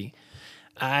DB.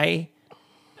 I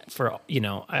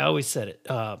always said it.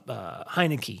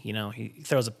 Heineke, he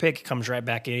throws a pick, comes right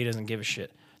back in, he doesn't give a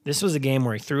shit. This was a game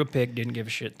where he threw a pick, didn't give a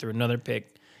shit, threw another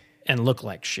pick, and looked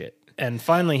like shit. And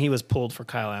finally, he was pulled for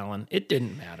Kyle Allen. It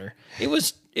didn't matter. It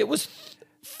was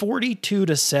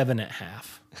 42-7 at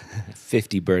half.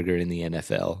 50 burger in the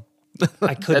NFL.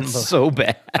 I couldn't. That's so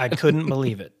bad. I couldn't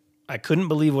believe it. I couldn't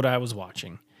believe what I was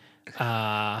watching.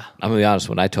 I'm gonna be honest.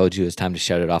 When I told you it's time to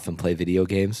shut it off and play video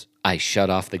games, I shut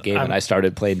off the game and I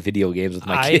started playing video games with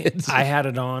my kids. I had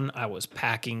it on. I was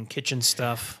packing kitchen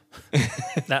stuff.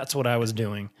 That's what I was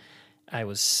doing. I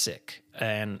was sick,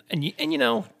 and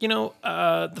the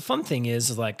fun thing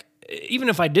is like even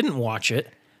if I didn't watch it,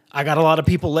 I got a lot of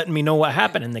people letting me know what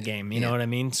happened in the game. You know what I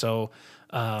mean? So.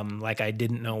 Like I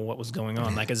didn't know what was going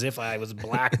on, like as if I was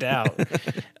blacked out.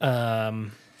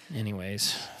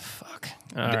 Anyways, fuck.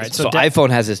 All right. So iPhone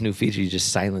has this new feature. You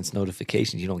just silence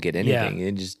notifications. You don't get anything.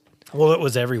 Yeah. Well, it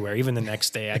was everywhere. Even the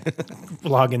next day, I I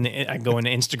go into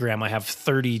Instagram. I have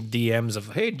 30 DMs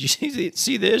of, hey, did you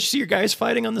see this? See your guys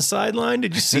fighting on the sideline?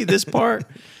 Did you see this part?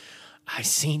 I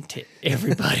seen it.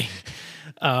 Everybody.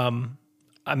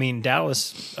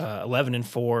 Dallas,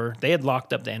 11-4. They had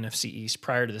locked up the NFC East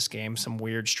prior to this game. Some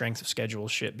weird strength of schedule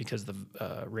shit because the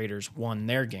Raiders won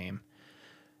their game.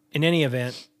 In any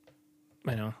event,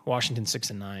 Washington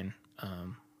 6-9.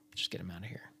 Just get them out of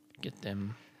here. Get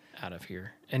them out of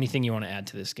here. Anything you want to add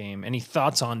to this game? Any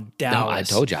thoughts on Dallas? No, I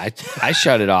told you. I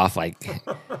shut it off like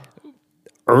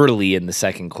early in the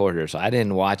second quarter, so I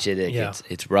didn't watch it.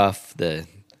 It's rough. The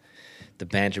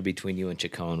banter between you and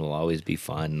Chacon will always be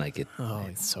fun.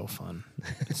 It's so fun.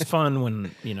 It's fun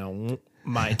when,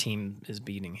 my team is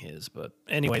beating his. But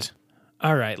anyways,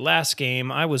 all right, last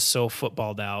game. I was so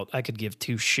footballed out. I could give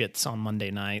two shits on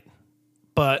Monday night.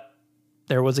 But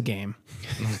there was a game.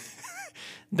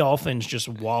 Dolphins just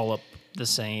wallop the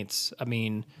Saints.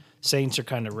 Saints are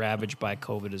kind of ravaged by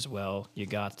COVID as well. You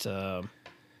got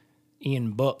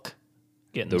Ian Book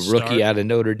getting the rookie start. out of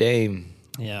Notre Dame.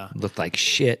 Yeah. Looked like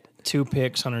shit. 2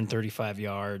 picks, 135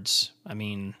 yards.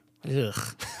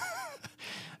 Ugh.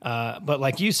 But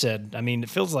like you said, it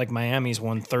feels like Miami's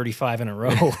won 35 in a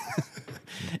row.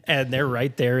 And they're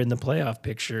right there in the playoff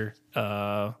picture.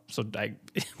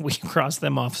 We crossed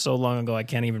them off so long ago, I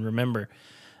can't even remember.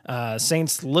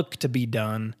 Saints look to be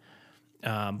done.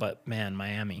 But, man,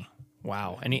 Miami.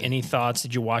 Wow. Any thoughts?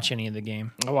 Did you watch any of the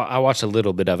game? I watched a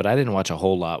little bit of it. I didn't watch a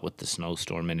whole lot with the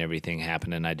snowstorm and everything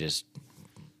happening. I just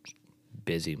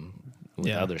busy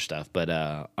with other stuff.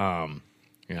 But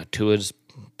Tua's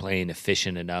playing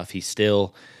efficient enough.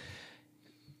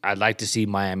 I'd like to see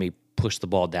Miami push the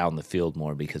ball down the field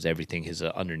more because everything is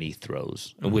underneath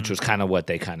throws, which was kind of what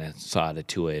they kind of saw to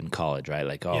Tua in college, right?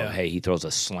 Like, hey, he throws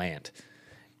a slant.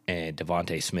 And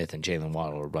Devontae Smith and Jalen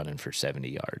Waddle are running for 70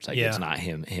 yards. It's not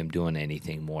him doing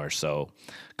anything more. So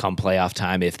come playoff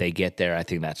time, if they get there, I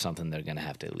think that's something they're going to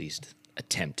have to at least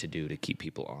attempt to do to keep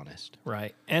people honest.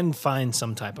 Right. And find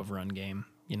some type of run game.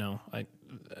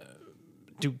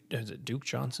 Duke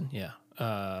Johnson?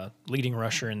 Yeah. Leading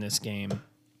rusher in this game,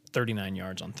 39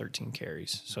 yards on 13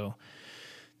 carries. So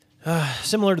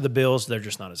similar to the Bills, they're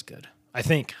just not as good. I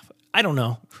think. I don't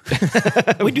know.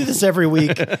 We do this every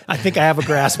week. I think I have a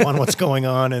grasp on what's going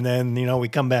on, and then we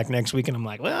come back next week, and I'm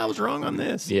like, well, I was wrong on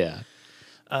this. Yeah.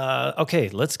 Okay,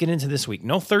 let's get into this week.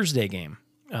 No Thursday game.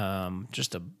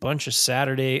 Just a bunch of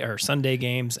Saturday or Sunday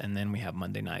games, and then we have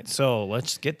Monday night. So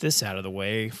let's get this out of the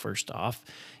way. First off,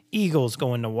 Eagles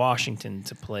going to Washington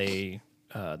to play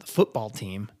the football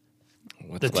team.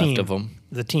 What's left of them?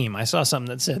 The team. I saw something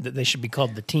that said that they should be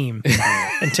called the team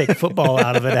and take football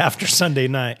out of it after Sunday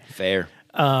night. Fair.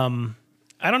 I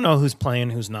don't know who's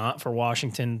playing, who's not for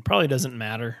Washington. Probably doesn't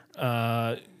matter.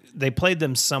 They played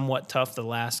them somewhat tough the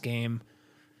last game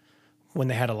when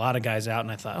they had a lot of guys out,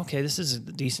 and I thought, okay, this is a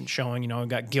decent showing. We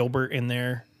got Gilbert in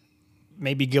there.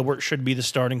 Maybe Gilbert should be the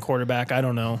starting quarterback. I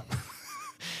don't know.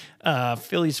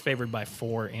 Philly's favored by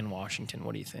 4 in Washington.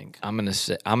 What do you think? I'm gonna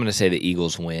say the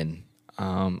Eagles win.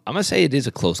 I'm gonna say it is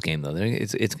a close game though.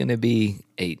 It's gonna be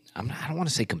I don't want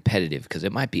to say competitive because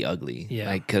it might be ugly.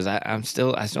 Yeah. Because I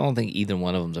still don't think either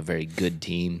one of them's a very good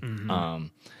team. Mm-hmm.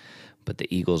 But the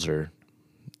Eagles are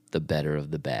the better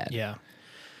of the bad. Yeah.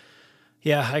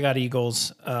 Yeah, I got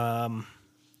Eagles.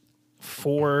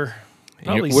 4 And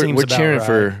probably we're seems about cheering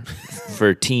right.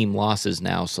 for team losses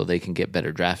now so they can get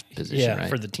better draft position, Yeah, right?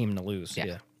 for the team to lose. Yeah.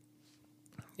 Yeah.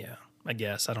 Yeah, I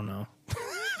guess. I don't know.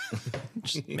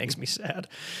 Just makes me sad.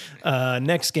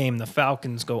 Next game, the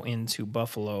Falcons go into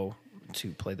Buffalo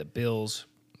to play the Bills.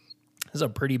 This is a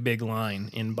pretty big line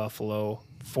in Buffalo,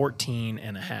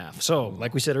 14.5. So,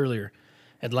 like we said earlier,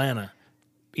 Atlanta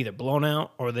either blown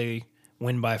out or they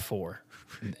win by 4.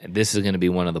 This is going to be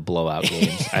one of the blowout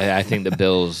games. I think the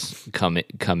Bills come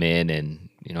in and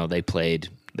they played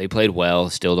well.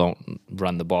 Still don't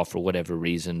run the ball for whatever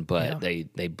reason, but they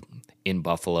in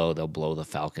Buffalo they'll blow the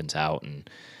Falcons out. And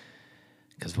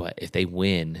because if they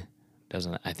win,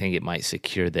 I think it might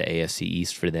secure the AFC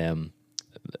East for them.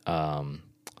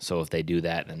 So if they do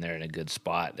that, then they're in a good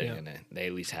spot. They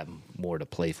at least have more to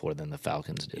play for than the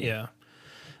Falcons do. Yeah.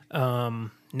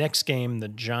 Next game, the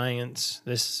Giants.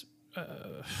 The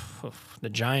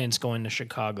Giants going to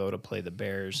Chicago to play the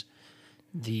Bears.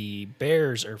 The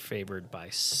Bears are favored by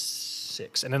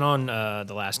 6. And then on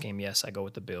the last game, yes, I go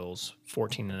with the Bills.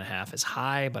 14.5 is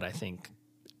high, but I think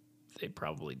they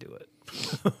probably do it.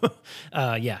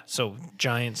 So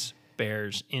Giants,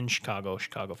 Bears in Chicago.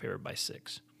 Chicago favored by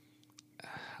 6.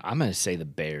 I'm going to say the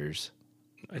Bears.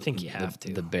 I think you have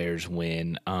to. The Bears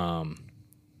win.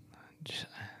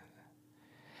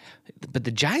 But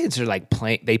the Giants are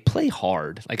they play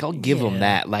hard. Like, I'll give them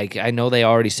that. Like, I know they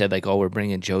already said, we're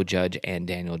bringing Joe Judge and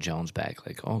Daniel Jones back.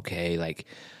 Like, okay, I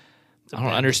don't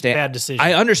understand. Bad decision.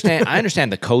 I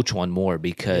understand the coach one more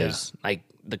because,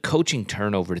 the coaching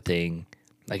turnover thing,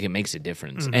 it makes a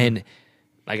difference. Mm-hmm. And,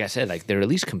 like I said, they're at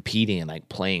least competing and,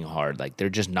 playing hard. They're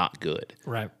just not good.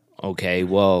 Right. Okay,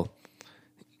 well,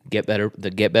 get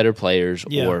better players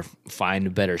or find a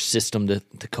better system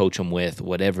to coach them with,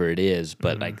 whatever it is.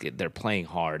 But they're playing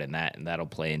hard, and that'll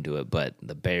play into it. But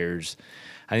the Bears,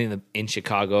 I think in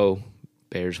Chicago,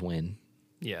 Bears win.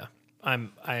 Yeah,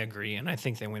 I agree, and I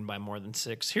think they win by more than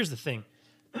 6. Here's the thing: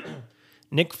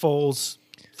 Nick Foles,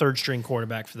 third string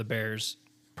quarterback for the Bears,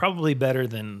 probably better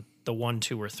than the 1,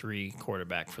 2, or 3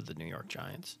 quarterback for the New York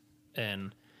Giants,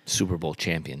 and Super Bowl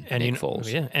champion Nick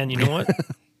Foles. Yeah, and you know what?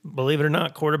 Believe it or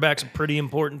not, quarterback's a pretty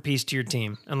important piece to your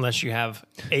team unless you have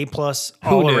A+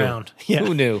 all around. Yeah.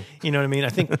 Who knew? You know what I mean? I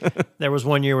think there was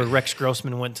one year where Rex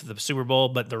Grossman went to the Super Bowl,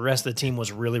 but the rest of the team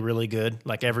was really, really good,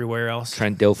 like everywhere else.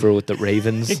 Trent Dilfer with the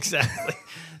Ravens. Exactly.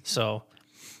 So,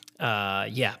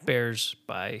 Bears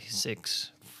by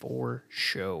 6 for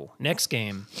show. Next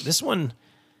game. This one,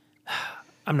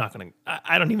 I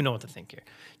don't even know what to think here.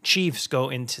 Chiefs go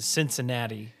into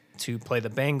Cincinnati to play the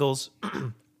Bengals.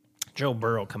 Joe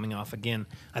Burrow coming off again.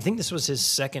 I think this was his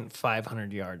second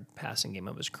 500-yard passing game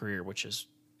of his career, which is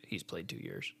he's played 2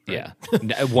 years. Right? Yeah,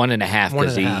 1.5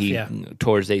 because he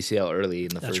tore his ACL early in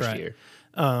the first year.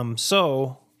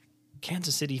 So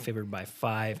Kansas City favored by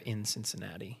 5 in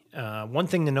Cincinnati. One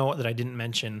thing to note that I didn't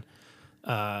mention,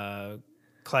 Clyde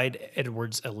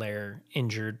Edwards-Helaire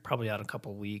injured, probably out a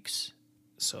couple weeks.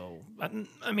 So,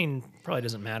 I mean, probably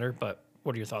doesn't matter, but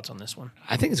what are your thoughts on this one?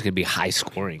 I think it's going to be high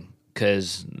scoring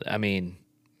because, I mean,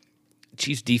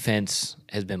 Chiefs defense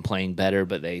has been playing better,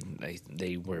 but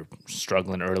they were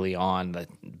struggling early on. The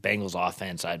Bengals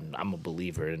offense, I'm a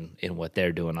believer in what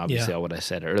they're doing, obviously, what I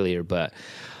said earlier, but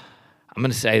I'm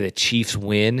going to say the Chiefs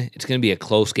win. It's going to be a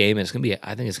close game, and I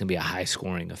think it's going to be a high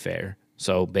scoring affair.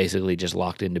 So basically, just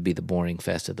locked in to be the boring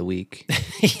fest of the week.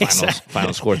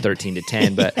 Final score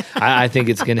 13-10, but I think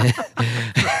it's gonna.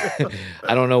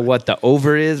 I don't know what the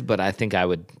over is, but I think I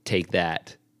would take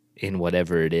that in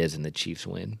whatever it is, and the Chiefs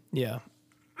win. Yeah,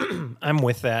 I'm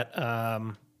with that.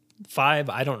 5,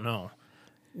 I don't know.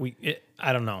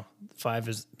 I don't know. 5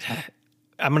 is.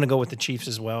 I'm gonna go with the Chiefs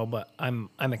as well, but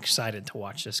I'm excited to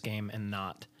watch this game and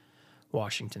not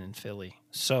Washington and Philly.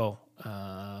 So,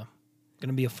 gonna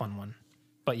be a fun one.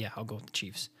 But yeah, I'll go with the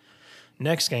Chiefs.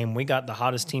 Next game, we got the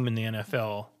hottest team in the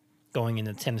NFL going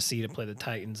into Tennessee to play the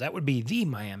Titans. That would be the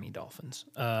Miami Dolphins.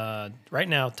 Right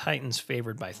now, Titans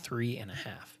favored by 3.5.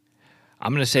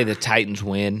 I'm going to say the Titans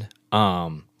win,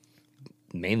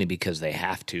 mainly because they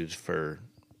have to for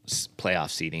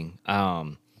playoff seeding.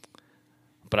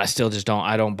 But I still just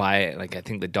don't buy it. Like, I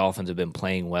think the Dolphins have been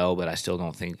playing well, but I still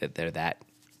don't think that they're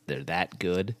that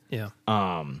good. Yeah.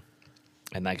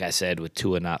 And like I said, with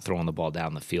Tua not throwing the ball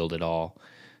down the field at all,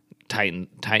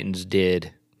 Titans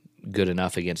did good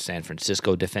enough against San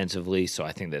Francisco defensively, so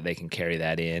I think that they can carry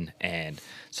that in. And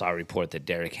saw a report that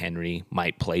Derrick Henry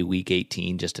might play Week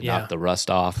 18 just to knock the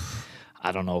rust off.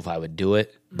 I don't know if I would do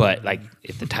it, but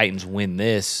if the Titans win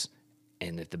this,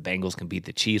 and if the Bengals can beat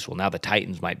the Chiefs, well, now the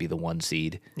Titans might be the 1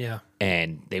 seed. Yeah,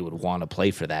 and they would want to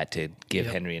play for that to give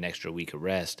Henry an extra week of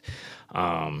rest.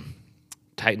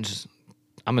 Titans.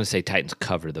 I'm going to say Titans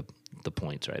cover the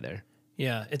points right there.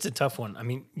 Yeah, it's a tough one. I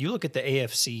mean, you look at the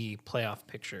AFC playoff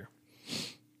picture.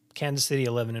 Kansas City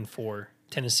 11-4,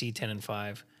 Tennessee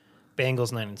 10-5,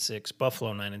 Bengals 9-6,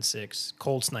 Buffalo 9-6,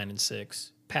 Colts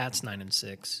 9-6, Pats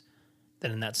 9-6.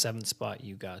 Then in that 7th spot,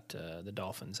 you got the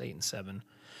Dolphins 8-7.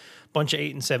 Bunch of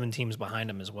 8-7 teams behind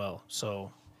them as well.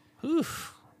 So,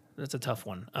 that's a tough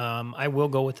one. I will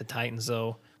go with the Titans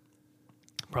though,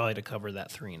 probably to cover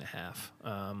that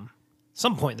 3.5.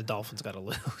 Some point the Dolphins got to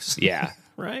lose. Yeah.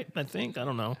 Right? I think. I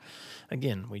don't know.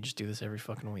 Again, we just do this every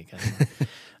fucking week.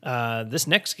 This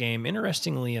next game,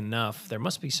 interestingly enough, there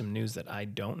must be some news that I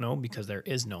don't know because there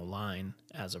is no line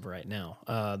as of right now.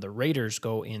 The Raiders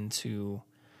go into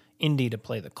Indy to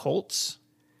play the Colts.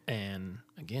 And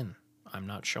again, I'm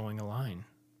not showing a line.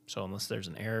 So unless there's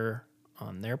an error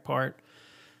on their part,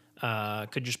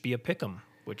 could just be a pick 'em,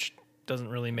 which doesn't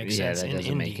really make sense. Yeah, that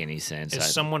doesn't Indy. make any sense. Is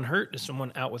someone hurt? Is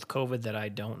someone out with COVID that I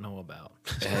don't know about?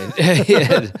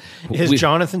 Yeah. Is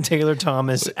Jonathan Taylor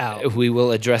Thomas out? We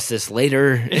will address this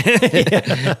later.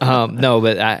 No,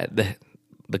 but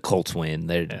the Colts win.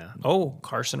 Yeah. Oh,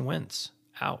 Carson Wentz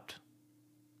out.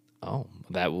 Oh,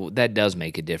 that does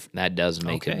make a difference. That does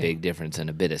make a Okay. big difference and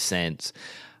a bit of sense.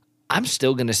 I'm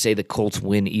still going to say the Colts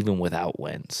win even without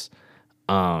Wentz,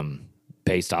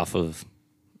 based off of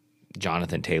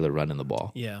Jonathan Taylor running the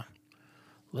ball. Yeah.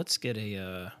 Let's get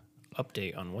a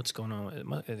update on what's going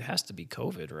on. It has to be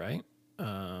COVID, right?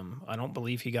 I don't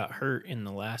believe he got hurt in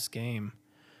the last game.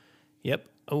 Yep.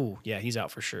 Oh, yeah, he's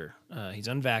out for sure. He's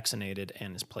unvaccinated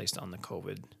and is placed on the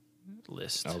COVID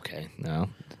list. Okay, no,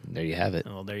 there you have it.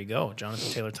 Well, there you go. Jonathan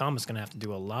Taylor Thomas is going to have to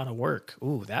do a lot of work.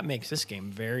 Ooh, that makes this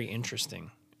game very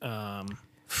interesting.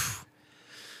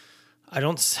 I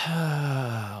don't.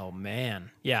 Oh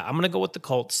man, yeah. I'm gonna go with the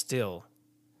Colts still,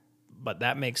 but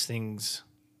that makes things,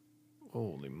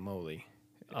 holy moly,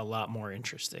 a lot more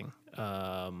interesting.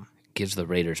 Gives the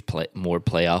Raiders more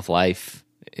playoff life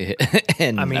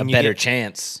and I mean, a you better get-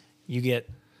 chance. You get,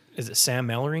 is it Sam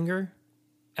Ellinger?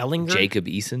 Ellinger? Jacob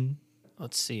Eason.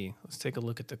 Let's see. Let's take a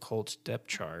look at the Colts depth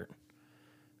chart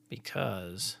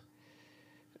because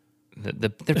Their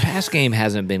pass game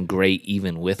hasn't been great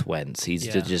even with Wentz. He's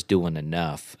Yeah. just doing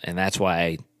enough, and that's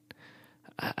why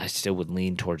I still would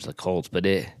lean towards the Colts. But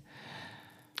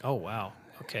oh wow,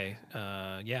 okay,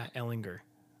 yeah, Ellinger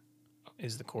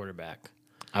is the quarterback.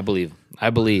 I believe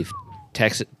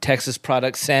Texas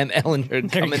product Sam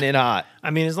Ellinger coming in hot.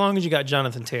 I mean, as long as you got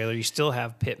Jonathan Taylor, you still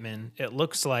have Pittman. It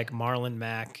looks like Marlon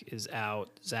Mack is out.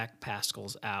 Zach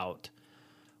Pascal's out.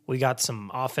 We got some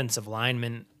offensive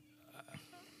linemen.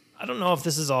 I don't know if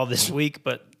this is all this week,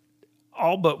 but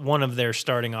all but one of their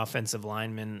starting offensive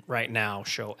linemen right now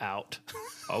show out.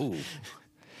 Oh,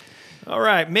 All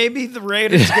right, maybe the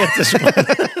Raiders get this one.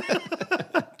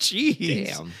 Jeez.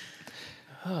 damn.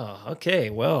 Oh, okay.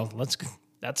 Well,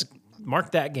 that's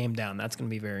mark that game down. That's going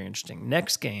to be very interesting.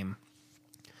 Next game.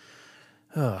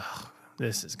 Oh,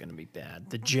 this is going to be bad.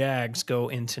 The Jags go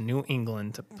into New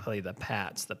England to play the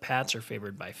Pats. The Pats are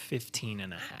favored by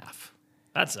 15.5.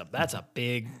 That's a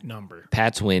big number.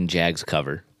 Pats win, Jags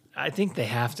cover. I think they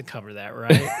have to cover that,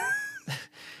 right?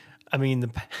 I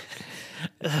mean,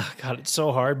 God, it's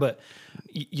so hard. But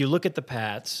you look at the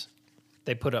Pats;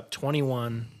 they put up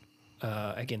 21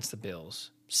 against the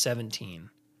Bills, 17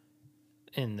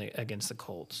 against the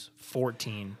Colts,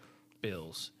 14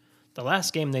 Bills. The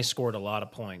last game they scored a lot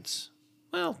of points.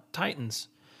 Well, Titans,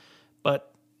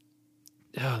 but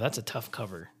that's a tough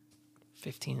cover.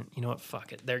 15. You know what?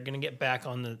 Fuck it. They're gonna get back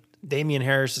on the. Damian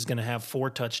Harris is gonna have 4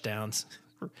 touchdowns.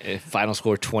 Final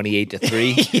score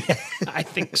 28-3. Yeah, I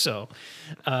think so.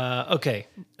 Okay.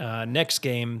 Next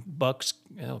game, Bucks.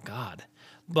 Oh God,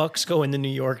 Bucks go into New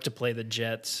York to play the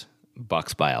Jets.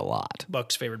 Bucks by a lot.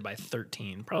 Bucks favored by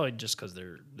 13, probably just because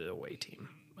they're the away team.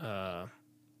 I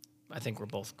think we're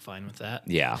both fine with that.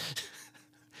 Yeah.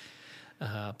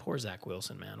 Poor Zach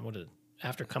Wilson, man.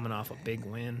 After coming off a big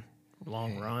win,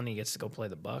 long run, he gets to go play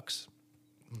the Bucks.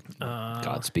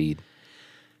 Godspeed.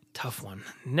 Tough one.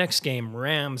 Next game,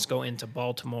 Rams go into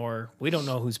Baltimore. We don't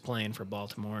know who's playing for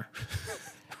Baltimore.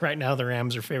 Right now, the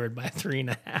Rams are favored by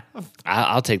 3.5.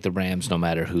 I'll take the Rams no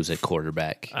matter who's at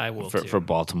quarterback. I will, for, too. for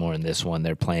Baltimore in this one.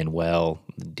 They're playing well.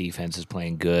 The defense is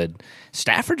playing good.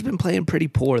 Stafford's been playing pretty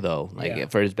poor though. Like Yeah.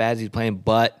 for as bad as he's playing,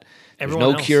 but Everyone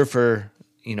there's no else- cure for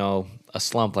a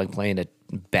slump like playing a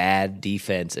bad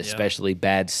defense, especially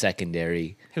bad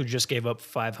secondary. Who just gave up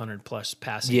 500 plus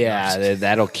passing yards. Yeah,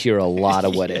 that'll cure a lot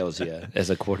of what ails you as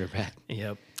a quarterback.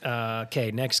 Yep.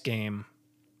 Okay, next game.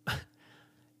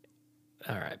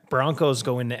 All right. Broncos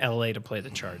go into LA to play the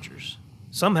Chargers.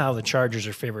 Somehow the Chargers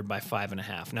are favored by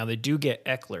 5.5. Now they do get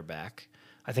Eckler back,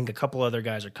 I think a couple other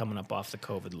guys are coming up off the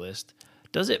COVID list.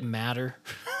 Does it matter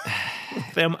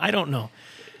with them? I don't know.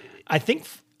 I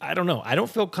don't know. I don't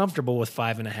feel comfortable with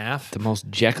 5.5. The most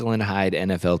Jekyll and Hyde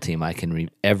NFL team I can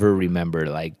ever remember.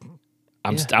 Like,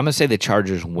 I'm gonna say the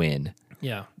Chargers win.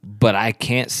 Yeah. But I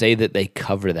can't say that they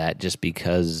cover that just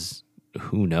because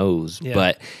who knows. Yeah.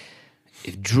 But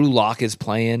if Drew Lock is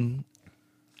playing,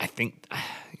 I think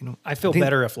I feel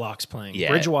better if Locke's playing. Yeah.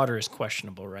 Bridgewater is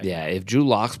questionable right now. if Drew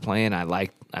Lock's playing, I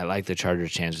like the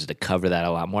Chargers' chances to cover that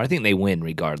a lot more. I think they win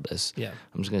regardless. Yeah.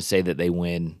 I'm just gonna say that they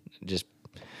win. Just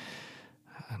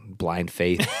blind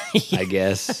faith, I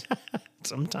guess.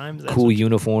 Sometimes that's Cool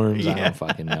uniforms. I don't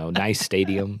fucking know. Nice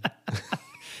stadium.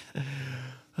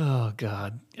 Oh,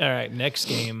 God. All right, next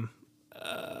game.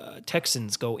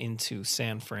 Texans go into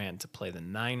San Fran to play the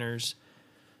Niners.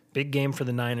 Big game for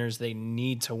the Niners. They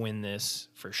need to win this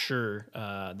for sure.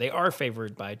 They are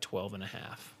favored by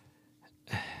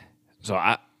 12.5. So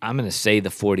I'm going to say the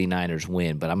 49ers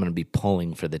win, but I'm going to be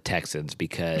pulling for the Texans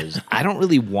because I don't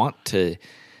really want to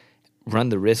run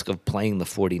the risk of playing the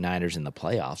 49ers in the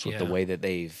playoffs with the way that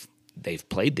they've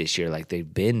played this year. Like,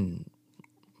 they've been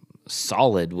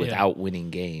solid without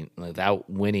winning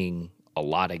a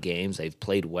lot of games. They've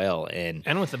played well and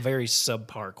with a very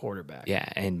subpar quarterback. Yeah,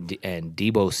 and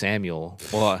Deebo Samuel.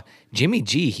 Well, Jimmy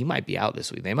G, he might be out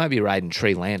this week. They might be riding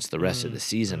Trey Lance the rest of the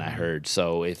season, I heard.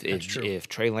 So if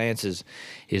Trey Lance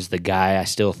is the guy, I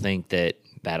still think that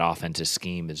offensive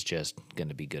scheme is just going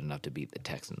to be good enough to beat the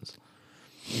Texans.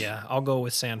 Yeah, I'll go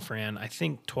with San Fran. I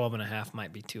think 12.5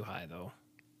 might be too high, though.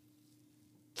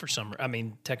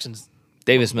 Texans.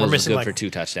 Davis Mills is good like, for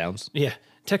 2 touchdowns. Yeah,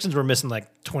 Texans were missing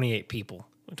like 28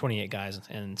 guys,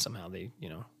 and somehow they,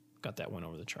 got that win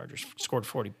over the Chargers. Scored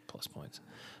 40-plus points.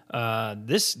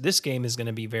 This game is going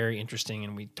to be very interesting,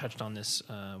 and we touched on this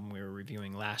when we were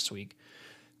reviewing last week.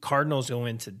 Cardinals go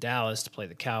into Dallas to play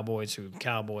the Cowboys,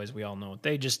 we all know what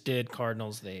they just did.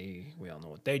 Cardinals, we all know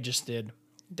what they just did.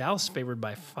 Dallas favored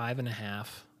by 5.5.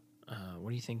 What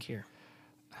do you think here?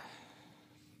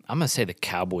 I'm going to say the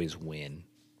Cowboys win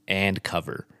and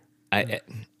cover. They're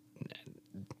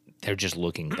just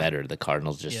looking better. The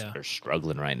Cardinals are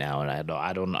struggling right now, and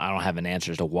I don't have an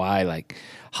answer as to why. Like,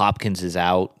 Hopkins is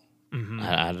out. Mm-hmm.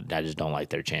 I just don't like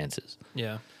their chances.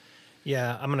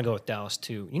 Yeah, I'm gonna go with Dallas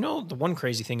too. The one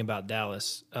crazy thing about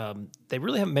Dallas, they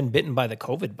really haven't been bitten by the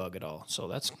COVID bug at all. So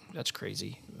that's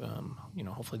crazy.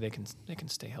 Hopefully they can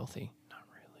stay healthy. Not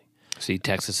really. See,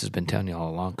 Texas has been telling you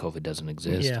all along COVID doesn't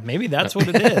exist. Yeah, maybe that's what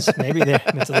it is. Maybe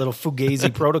it's a little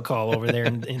Fugazi protocol over there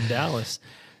in Dallas.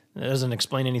 That doesn't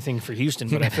explain anything for Houston,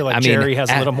 but I feel like Jerry has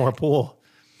a little more pull.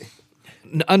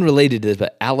 Unrelated to this,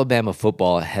 but Alabama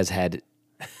football has had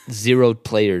 0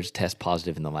 players test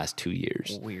positive in the last 2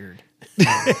 years. Weird.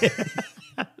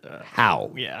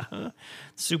 How? Yeah.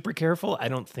 Super careful? I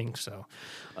don't think so.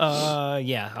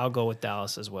 I'll go with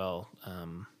Dallas as well.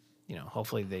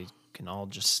 Hopefully they can all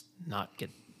just not get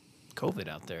COVID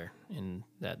out there in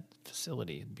that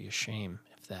facility. It'd be a shame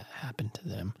if that happened to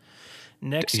them.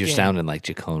 You're sounding like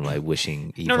Jacone, like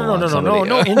wishing evil.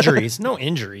 No injuries. No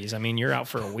injuries. I mean, you're out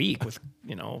for a week with,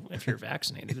 if you're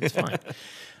vaccinated, it's fine.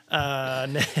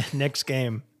 Next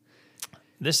game.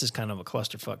 This is kind of a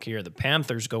clusterfuck here. The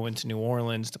Panthers go into New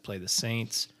Orleans to play the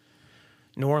Saints.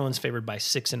 New Orleans favored by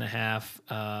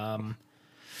 6.5.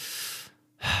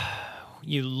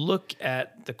 You look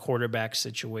at the quarterback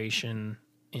situation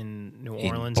in New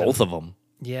Orleans. Both of them.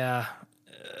 Yeah.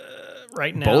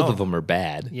 Right now. Both of them are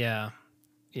bad. Yeah.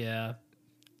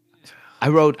 I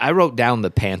wrote down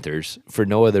the Panthers for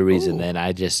no other reason than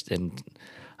I'm just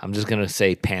gonna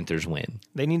say Panthers win.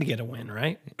 They need to get a win,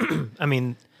 right? I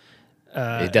mean,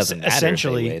 it doesn't matter.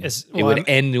 Essentially, it would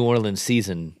end New Orleans'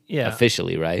 season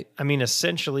officially, right? I mean,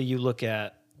 essentially, you look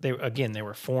at they were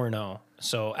 4-0.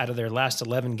 So out of their last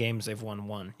 11 games, they've won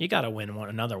 1. You got to win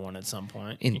another one at some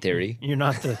point. In theory, you're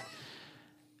not the.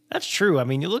 That's true. I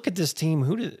mean, you look at this team.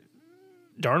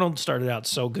 Darnold started out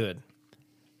so good.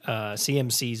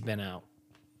 CMC's been out.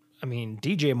 I mean,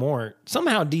 DJ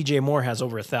Moore has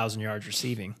over 1,000 yards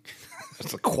receiving.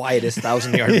 It's the quietest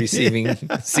 1,000-yard receiving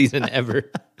season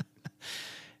ever.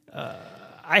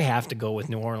 I have to go with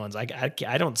New Orleans. I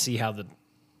don't see how the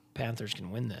Panthers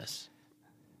can win this.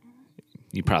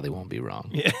 You probably won't be wrong.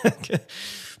 Yeah.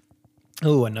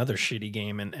 Oh, another shitty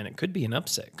game, and it could be an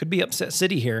upset. Could be upset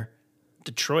city here.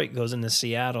 Detroit goes into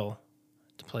Seattle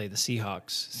to play the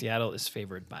Seahawks. Seattle is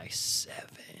favored by 7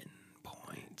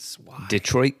 points. Why?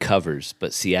 Detroit covers,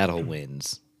 but Seattle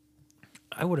wins.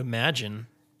 I would imagine.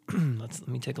 Let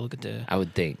me take a look at I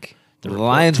would think the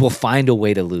Lions will find a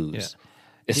way to lose,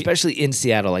 especially in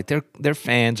Seattle. Like their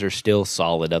fans are still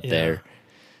solid up there.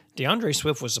 DeAndre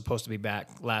Swift was supposed to be back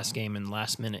last game, and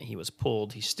last minute he was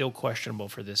pulled. He's still questionable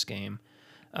for this game.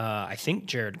 I think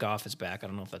Jared Goff is back. I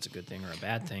don't know if that's a good thing or a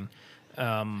bad thing.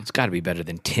 It's got to be better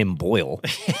than Tim Boyle.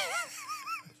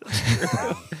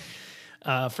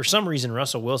 For some reason,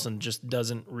 Russell Wilson just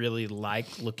doesn't really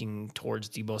like looking towards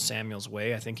Deebo Samuel's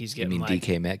way. I think he's You getting mean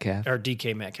DK Metcalf? or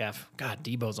DK Metcalf. God,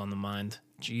 Debo's on the mind.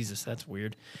 Jesus, that's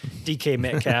weird. DK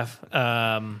Metcalf.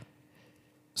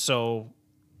 So,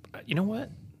 you know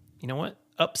what?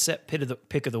 Upset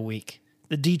pick of the week.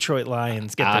 The Detroit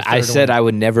Lions get their third I said win. I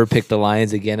would never pick the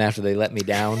Lions again after they let me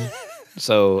down,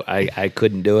 so I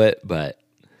couldn't do it. But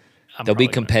I'm they'll be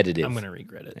probably competitive. I'm going to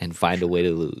regret it. and find a way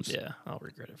to lose. Yeah, I'll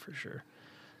regret it for sure.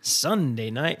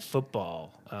 Sunday night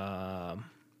football.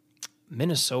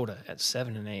 Minnesota at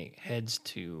 7-8 heads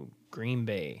to Green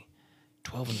Bay,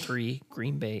 12-3.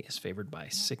 Green Bay is favored by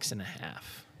 6.5.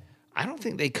 I don't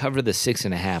think they cover the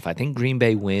 6.5. I think Green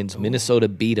Bay wins. Minnesota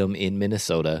beat them in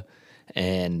Minnesota,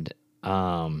 and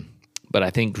but I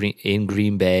think in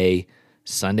Green Bay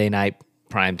Sunday night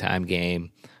primetime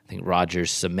game. I think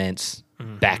Rodgers cements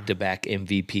back-to-back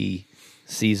MVP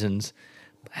seasons,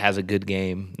 has a good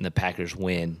game, and the Packers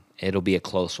win. It'll be a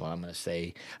close one. I'm gonna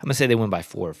say they win by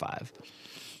 4 or 5.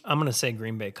 I'm going to say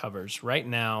Green Bay covers. Right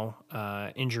now,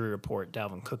 injury report,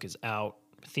 Dalvin Cook is out.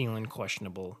 Thielen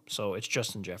questionable. So it's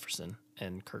Justin Jefferson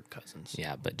and Kirk Cousins.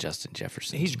 Yeah, but Justin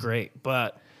Jefferson. He's great,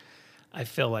 but I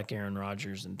feel like Aaron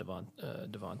Rodgers and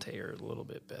Devontae are a little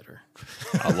bit better.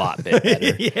 a lot bit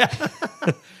better. Yeah.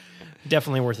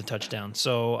 Definitely worth a touchdown.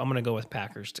 So I'm going to go with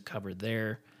Packers to cover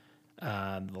there.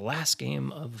 The last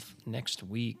game of next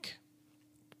week,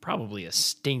 probably a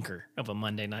stinker of a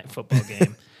Monday night football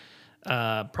game.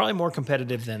 Probably more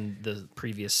competitive than the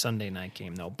previous Sunday night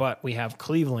game, though. But we have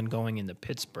Cleveland going into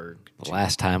Pittsburgh. The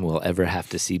last time we'll ever have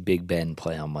to see Big Ben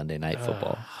play on Monday Night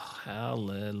Football.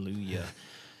 Hallelujah.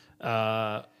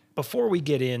 Before we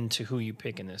get into who you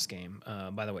pick in this game,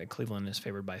 by the way, Cleveland is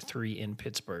favored by 3 in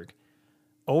Pittsburgh.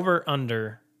 Over,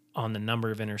 under on the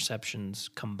number of interceptions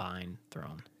combined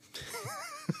thrown.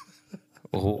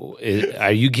 Oh,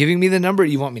 are you giving me the number? Or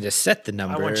you want me to set the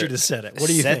number? I want you to set it. What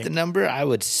do you set think? the number? I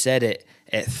would set it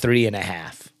at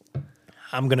 3.5.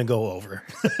 I'm going to go over.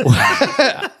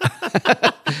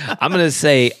 I'm gonna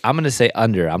say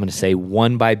under. I'm gonna say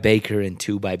 1 by Baker and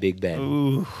 2 by Big Ben.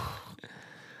 Ooh.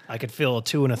 I could feel a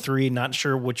 2 and a 3. Not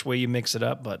sure which way you mix it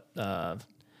up, but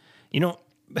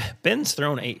Ben's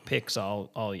thrown 8 picks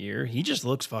all year. He just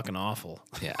looks fucking awful.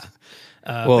 Yeah.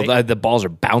 Well, the balls are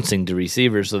bouncing to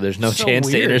receivers, so there's no chance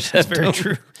weird. to intercept. That's very them.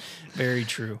 true. Very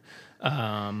true.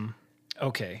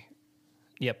 Okay.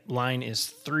 Yep. Line is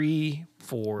 3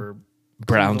 for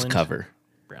Browns Cleveland. cover.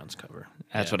 Browns cover.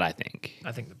 That's Yeah. what I think.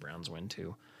 I think the Browns win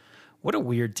too. What a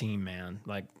weird team, man.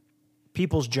 Like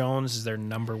Peoples-Jones is their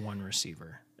number 1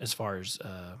 receiver as far as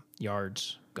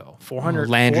yards go. 400.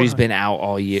 Landry's been out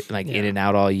all year, in Yeah. and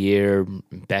out all year.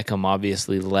 Beckham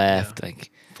obviously left. Like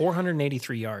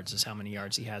 483 yards is how many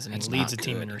yards he has, and he leads the not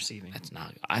team good. in receiving. that's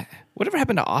not. Whatever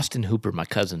happened to Austin Hooper, my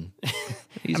cousin?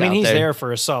 He's He's out there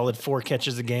for a solid 4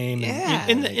 catches a game. Yeah,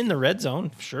 And in the red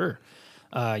zone, sure.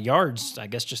 Yards, I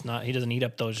guess, just not. He doesn't eat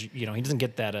up those. He doesn't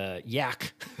get that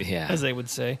yak, Yeah. as they would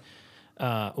say.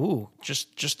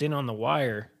 Just in on the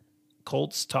wire,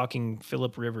 Colts talking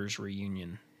Phillip Rivers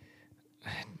reunion.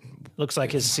 Looks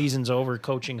like his season's over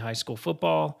coaching high school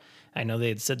football. I know they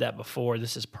had said that before.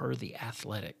 This is per The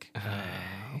Athletic.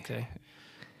 Okay.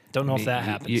 Don't know if that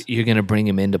happens. You're going to bring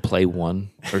him in to play 1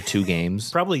 or 2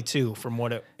 games, Probably 2 from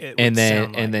what it would and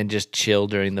sound like. then just chill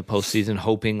during the postseason,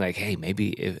 hoping like, hey,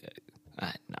 maybe if.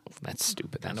 No, that's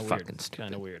stupid. That's Kinda fucking weird. stupid.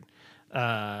 Kind of weird.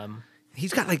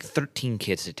 He's got like 13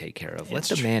 kids to take care of. Let It's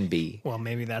the true. man be. Well,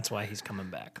 maybe that's why he's coming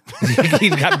back.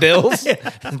 He's got bills.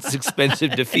 It's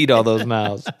expensive to feed all those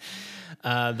mouths.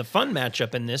 The fun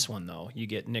matchup in this one, though, you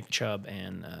get Nick Chubb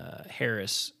and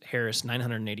Harris. Harris,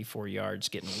 984 yards,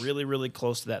 getting really, really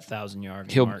close to that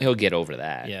 1,000-yard mark. He'll get over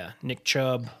that. Yeah, Nick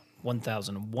Chubb,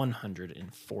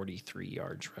 1,143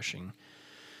 yards rushing.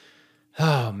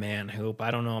 Oh, man, Hoop.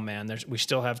 I don't know, man. We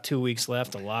still have 2 weeks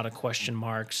left, a lot of question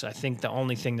marks. I think the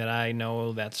only thing that I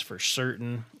know that's for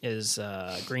certain is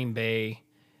Green Bay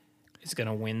is going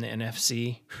to win the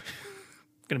NFC.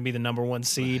 Going to be the number 1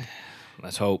 seed.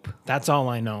 Let's hope. That's all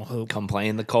I know, Hoop. Come play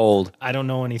in the cold. I don't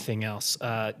know anything else.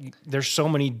 There's so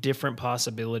many different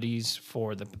possibilities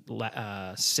for the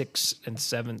 6th and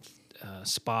 7th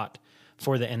spot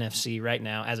for the NFC right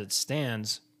now. As it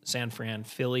stands, San Fran,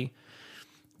 Philly,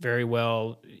 very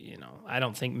well. I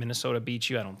don't think Minnesota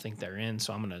beats you. I don't think they're in,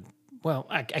 so I'm going to well,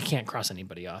 I can't cross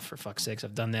anybody off for fuck's sakes.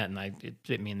 I've done that and it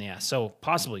bit me in the ass. So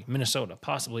possibly Minnesota,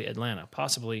 possibly Atlanta,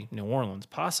 possibly New Orleans,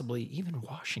 possibly even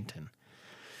Washington.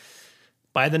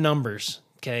 By the numbers,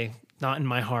 okay? Not in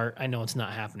my heart. I know it's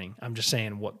not happening. I'm just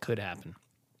saying what could happen.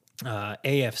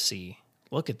 AFC,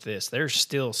 look at this. There's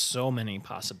still so many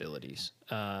possibilities.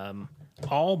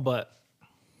 All but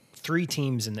 3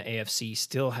 teams in the AFC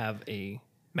still have a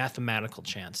mathematical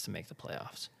chance to make the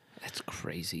playoffs. That's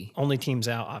crazy. Only teams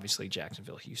out, obviously,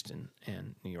 Jacksonville, Houston,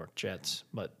 and New York Jets.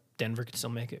 But Denver could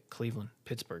still make it. Cleveland,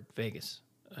 Pittsburgh, Vegas,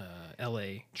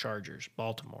 L.A., Chargers,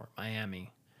 Baltimore,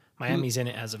 Miami. Miami's in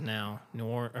it as of now.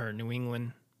 New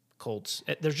England, Colts.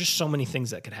 There's just so many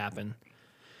things that could happen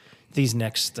these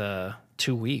next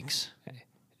 2 weeks.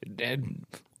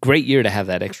 Great year to have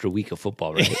that extra week of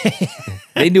football, right?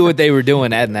 They knew what they were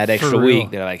doing adding that extra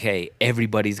week. They're like, hey,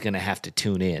 everybody's going to have to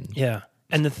tune in. Yeah.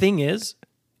 And the thing is,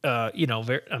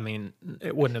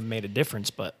 it wouldn't have made a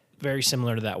difference, but very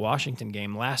similar to that Washington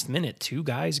game, last minute, 2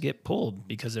 guys get pulled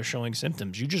because they're showing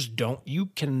symptoms. You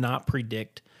cannot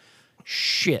predict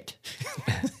shit.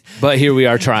 But here we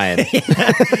are trying.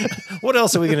 What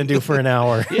else are we going to do for an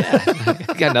hour? Yeah.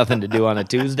 Got nothing to do on a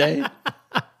Tuesday.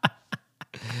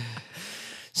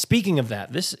 Speaking of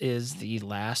that, this is the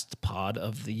last pod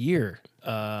of the year,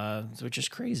 which is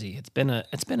crazy. It's been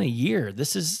a year.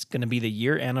 This is going to be the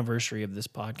year anniversary of this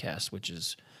podcast, which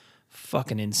is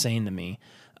fucking insane to me.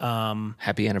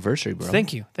 Happy anniversary, bro.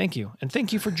 Thank you, and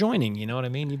thank you for joining. You know what I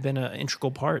mean? You've been an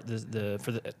integral part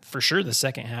for sure the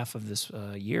second half of this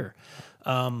year.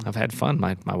 I've had fun.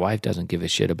 My wife doesn't give a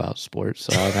shit about sports,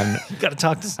 so got to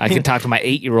talk to. I can talk to my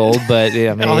 8-year-old, but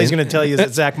I mean, all he's going to tell you is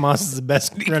that Zach Moss is the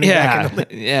best running back in the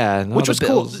league. Yeah, which was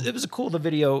cool. It was cool. The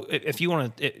video, if you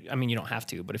want to, you don't have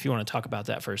to, but if you want to talk about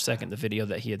that for a second, the video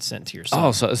that he had sent to your son.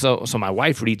 Oh, so my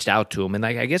wife reached out to him, and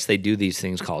I guess they do these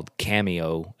things called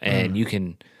Cameo, and you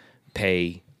can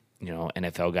pay,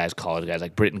 NFL guys, college guys,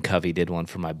 like Britton Covey did one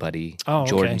for my buddy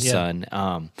Jordan's son.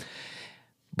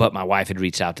 But my wife had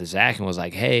reached out to Zach and was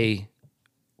like, hey,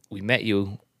 we met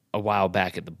you a while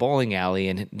back at the bowling alley,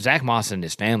 and Zach Moss and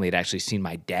his family had actually seen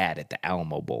my dad at the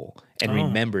Alamo Bowl and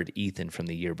remembered Ethan from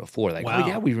the year before. Like, wow. Oh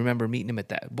yeah, we remember meeting him at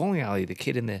that bowling alley, the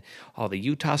kid in all the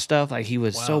Utah stuff. Like, he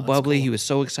was so bubbly. Cool. He was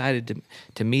so excited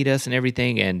to meet us and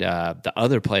everything. And the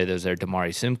other player that was there,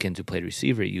 Damari Simpkins, who played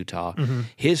receiver at Utah,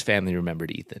 his family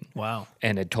remembered Ethan. Wow.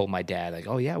 And had told my dad, like,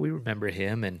 oh yeah, we remember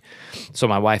him. And so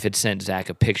my wife had sent Zach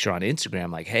a picture on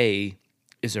Instagram, like, hey,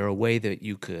 is there a way that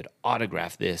you could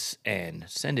autograph this and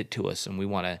send it to us? And we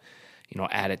want to,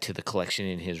 add it to the collection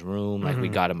in his room. Like, we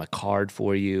got him a card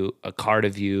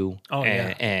of you. Oh,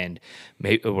 and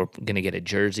maybe we're going to get a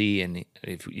jersey. And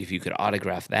if you could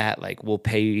autograph that, like, we'll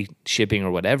pay shipping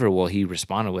or whatever. Well, he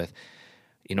responded with,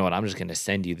 you know what, I'm just going to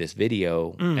send you this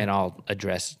video and I'll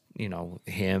address,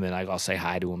 him, and I'll say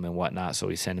hi to him and whatnot. So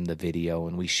we sent him the video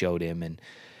and we showed him, and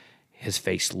his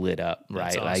face lit up, right?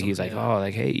 That's awesome. Like, he's like, oh,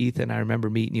 like, hey, Ethan, I remember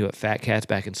meeting you at Fat Cats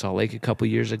back in Salt Lake a couple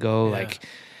years ago. Yeah. Like,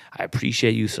 I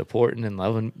appreciate you supporting and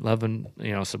loving,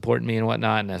 supporting me and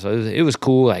whatnot. And so it was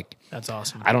cool. Like, that's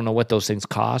awesome. I don't know what those things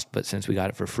cost, but since we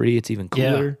got it for free, it's even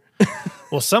cooler. Yeah.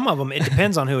 Well, some of them, it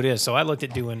depends on who it is. So I looked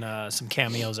at doing some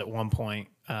cameos at one point.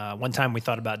 One time we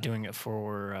thought about doing it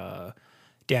for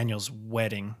Daniel's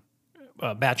wedding.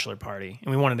 Bachelor party,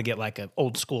 and we wanted to get like an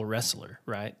old school wrestler,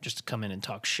 right? Just to come in and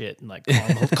talk shit and like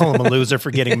call him a loser for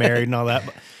getting married and all that.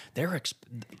 But they're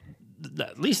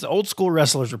at least the old school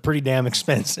wrestlers were pretty damn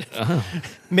expensive.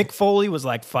 Mick Foley was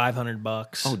like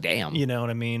 $500. Oh damn! You know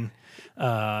what I mean?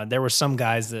 There were some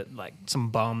guys that like some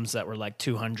bums that were like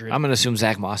 $200. I'm gonna assume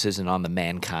Zach Moss isn't on the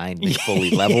Mankind Mick Foley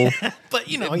level, but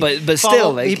but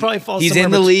still, like, he probably falls. He's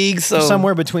in the league, so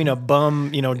somewhere between a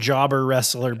bum, jobber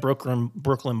wrestler, Brooklyn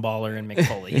baller, and Mick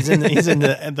Foley. He's in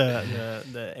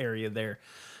the area there.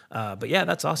 But yeah,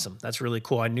 that's awesome. That's really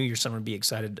cool. I knew your son would be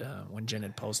excited when Jen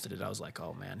had posted it. I was like,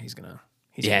 oh man, he's gonna.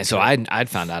 So I'd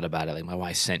found out about it. Like, my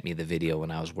wife sent me the video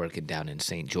when I was working down in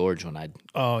St. George when I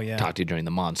talked to you during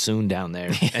the monsoon down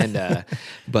there.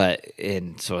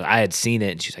 And so I had seen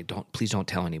it, and she's like, please don't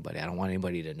tell anybody. I don't want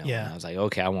anybody to know. Yeah. And I was like,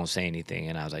 okay, I won't say anything.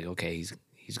 And I was like, okay,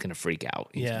 he's gonna freak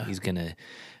out. He's gonna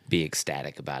be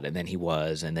ecstatic about it. And then he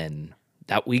was, and then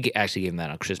that we actually gave him that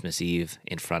on Christmas Eve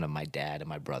in front of my dad and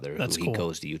my brother, That's who cool. he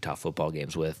goes to Utah football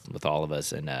games with all of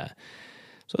us. And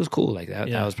so it was cool. Like that.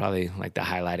 Yeah. That was probably like the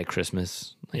highlight of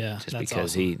Christmas. Like, Yeah, just that's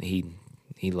because awesome.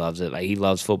 he loves it. Like, he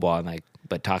loves football, and like,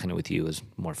 but talking it with you is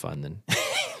more fun than.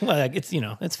 Well, like,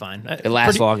 it's fine. It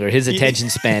lasts longer. His attention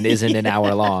span isn't an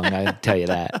hour long. I tell you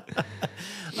that.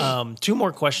 2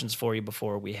 more questions for you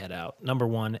before we head out. Number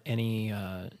 1, any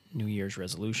New Year's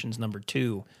resolutions? Number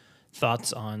 2,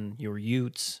 thoughts on your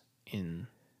Utes in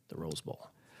the Rose Bowl.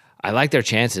 I like their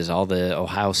chances. All the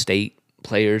Ohio State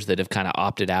players that have kind of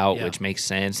opted out, Yeah. which makes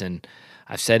sense. And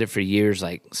I've said it for years,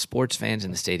 like sports fans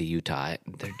in the state of Utah,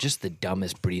 they're just the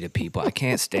dumbest breed of people. I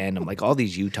can't stand them. Like all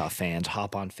these Utah fans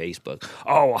hop on Facebook.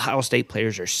 Oh, Ohio State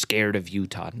players are scared of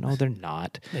Utah. No, they're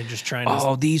not. They're just trying to.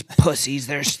 Oh, these pussies,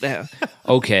 they're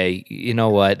okay, you know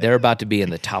what? They're about to be in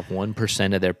the top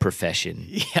 1% of their profession.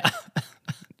 Yeah.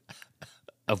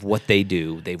 Of what they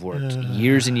do. They've worked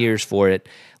years and years for it.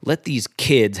 Let these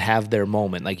kids have their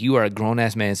moment. Like you are a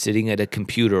grown-ass man sitting at a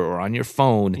computer or on your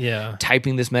phone Yeah.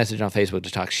 typing this message on Facebook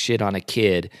to talk shit on a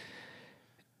kid.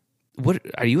 What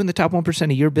are you in the top 1%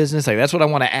 of your business? Like that's what I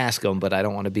want to ask them, but I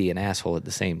don't want to be an asshole at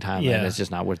the same time. Yeah. And it's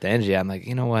just not worth the energy. I'm like,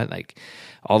 you know what? Like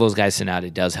all those guys sitting out,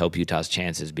 it does help Utah's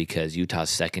chances because Utah's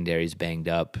secondary is banged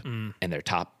up and their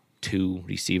top 2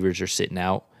 receivers are sitting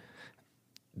out.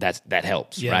 That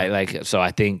helps, Yeah. right? Like so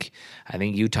I think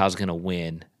Utah's gonna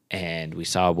win. And we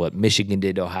saw what Michigan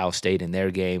did to Ohio State in their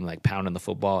game, like pounding the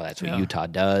football. That's what Yeah. Utah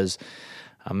does.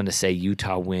 I'm going to say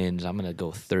Utah wins. I'm going to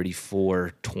go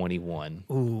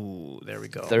 34-21. Ooh, there we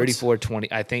go. 34-20.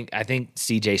 I think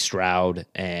CJ Stroud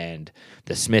and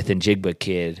the Smith and Jigba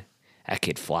kid, that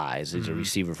kid flies. He's a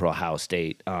receiver for Ohio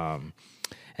State. And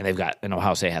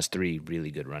Ohio State has 3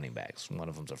 really good running backs. One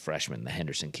of them's a freshman, the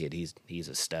Henderson kid. He's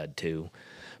a stud too.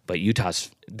 But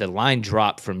the line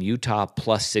dropped from Utah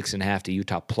plus 6.5 to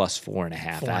Utah plus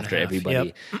 4.5 after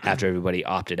 4.5, everybody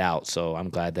opted out. So I'm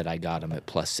glad that I got them at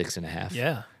plus 6.5.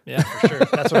 Yeah, for sure.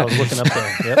 That's what I was looking up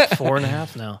there. Yep,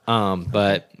 4.5 now.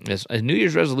 But as New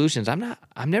Year's resolutions, I'm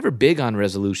never big on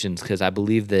resolutions because I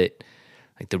believe that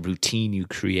like the routine you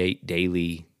create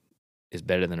daily is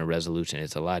better than a resolution.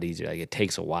 It's a lot easier. Like it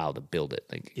takes a while to build it.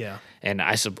 Like Yeah. And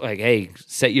hey,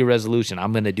 set your resolution.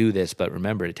 I'm going to do this, but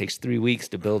remember, it takes 3 weeks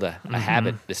to build a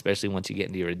habit, especially once you get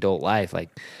into your adult life. Like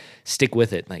stick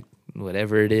with it. Like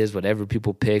whatever it is, whatever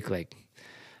people pick. Like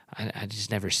I just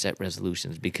never set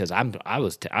resolutions because I'm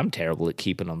terrible at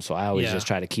keeping them. So I always just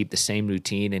try to keep the same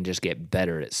routine and just get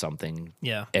better at something.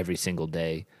 Yeah. Every single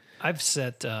day. I've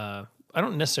set, I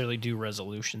don't necessarily do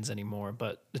resolutions anymore,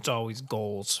 but it's always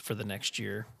goals for the next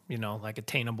year, like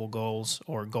attainable goals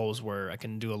or goals where I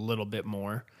can do a little bit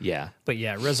more. Yeah. But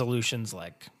yeah, resolutions,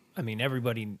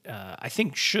 everybody, I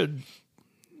think should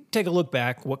take a look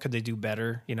back. What could they do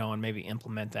better, and maybe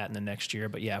implement that in the next year.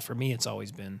 But yeah, for me, it's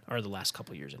always been, or the last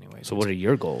couple of years anyway. So what are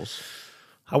your goals?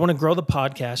 I want to grow the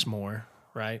podcast more,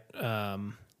 right?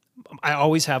 I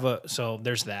always have so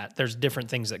there's that. There's different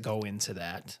things that go into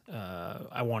that.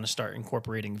 I want to start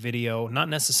incorporating video, not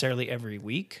necessarily every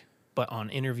week, but on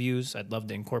interviews. I'd love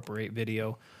to incorporate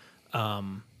video.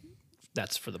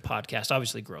 That's for the podcast.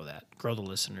 Obviously grow the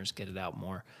listeners, get it out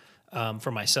more.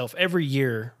 For myself, every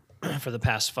year for the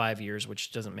past 5 years,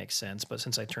 which doesn't make sense, but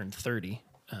since I turned 30,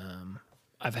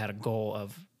 I've had a goal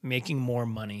of making more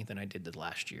money than I did the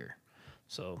last year.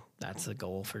 So that's the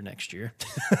goal for next year.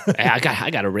 Hey,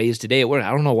 I got a raise today at work.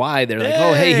 I don't know why. They're like, Hey,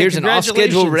 oh, hey, here's an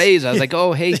off-schedule congratulations. raise. I was like,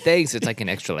 oh, hey, thanks. It's like an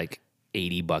extra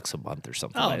 $80 a month or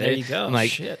something. Oh, like there that. you go. I'm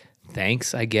like, Shit.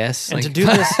 thanks, I guess. And Like, to do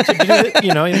this,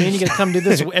 you know what I mean? You got to come do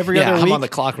this every yeah, other I'm week. on the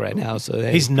clock right now. So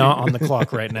hey. He's not on the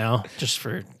clock right now, just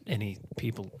for any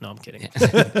people. No, I'm kidding.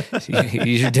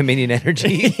 Use your Dominion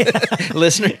Energy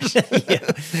listeners.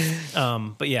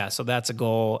 But yeah, so that's a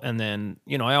goal. And then,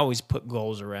 I always put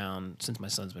goals around, since my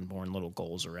son's been born, little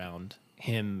goals around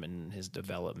him and his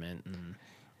development and,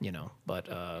 but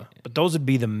those would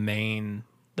be the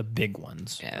big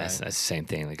ones. Yeah, that's the same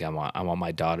thing. Like I want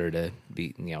my daughter to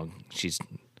be, she's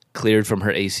cleared from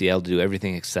her ACL to do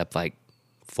everything except like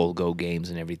full go games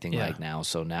and everything Yeah. like now.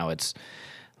 So now it's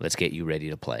let's get you ready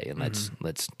to play and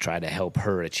let's try to help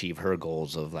her achieve her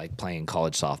goals of like playing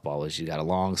college softball. She's got a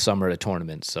long summer of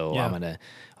tournaments. So Yeah. I'm gonna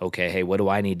hey, what do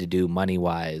I need to do money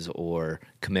wise or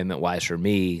commitment wise for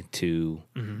me to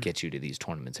get you to these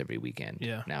tournaments every weekend?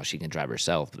 Yeah. Now she can drive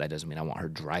herself, but that doesn't mean I want her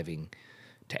driving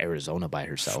to Arizona by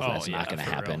herself. Oh, That's not yeah, going to for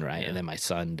happen, real. right? Yeah. And then my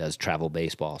son does travel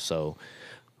baseball, so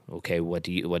okay, what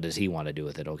does he want to do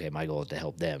with it? Okay, my goal is to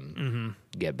help them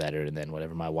get better, and then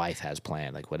whatever my wife has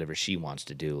planned, like whatever she wants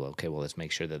to do, okay, well let's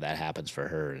make sure that happens for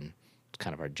her, and it's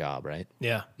kind of our job, right?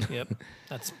 Yeah. Yep.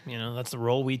 That's, that's the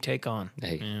role we take on.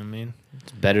 Hey. You know what I mean?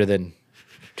 It's better than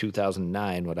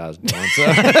 2009 what I was doing. So.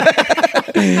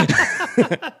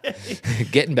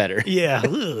 Getting better. Yeah.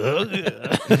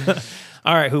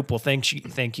 All right, Hoop. Well,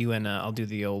 thank you, and I'll do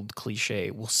the old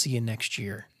cliche. We'll see you next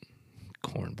year.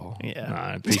 Cornball. Yeah. Nah,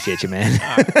 I appreciate you, man.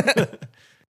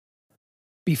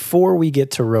 Before we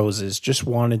get to roses, just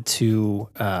wanted to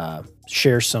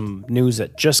share some news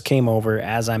that just came over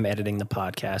as I'm editing the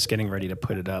podcast, getting ready to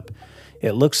put it up.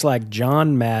 It looks like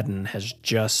John Madden has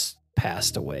just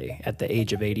passed away at the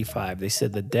age of 85. They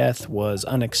said the death was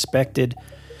unexpected.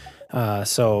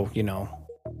 So, you know,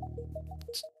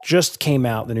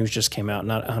 the news just came out,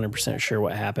 not 100% sure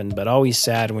what happened, but always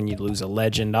sad when you lose a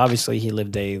legend. Obviously, he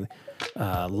lived a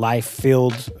life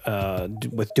filled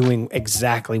with doing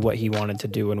exactly what he wanted to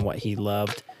do and what he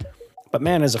loved. But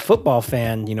man, as a football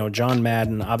fan, you know, John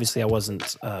Madden, obviously I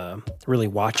wasn't really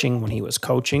watching when he was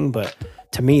coaching, but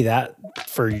to me, that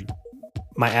for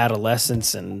my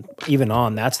adolescence and even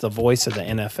on, that's the voice of the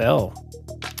NFL.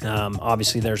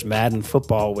 Obviously, there's Madden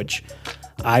football, which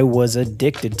I was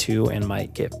addicted to and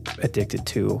might get addicted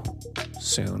to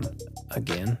soon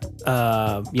again.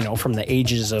 You know, from the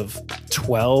ages of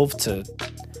 12 to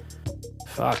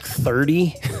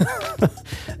 30,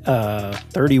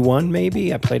 31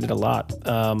 maybe. I played it a lot.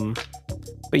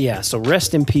 But yeah, so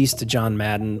rest in peace to John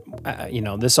Madden. You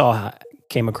know, this all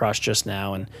came across just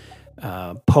now and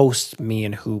post me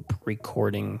and Hoop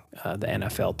recording the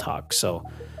NFL talk. So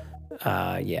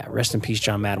yeah, rest in peace,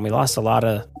 John Madden. We lost a lot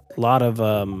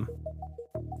of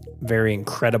very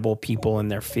incredible people in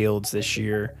their fields this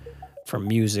year, from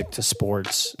music to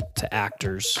sports to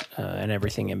actors and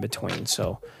everything in between.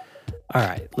 So, all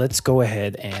right, let's go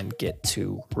ahead and get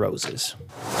to roses.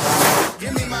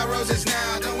 Give me my roses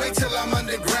now, don't wait till I'm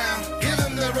underground. Give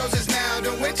them the roses now,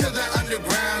 don't wait till they're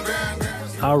underground.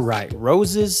 All right,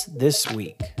 roses this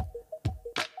week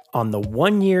on the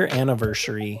 1 year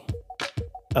anniversary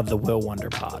of the Will Wonder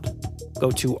Pod.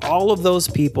 Go to all of those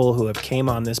people who have came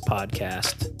on this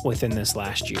podcast within this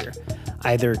last year,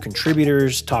 either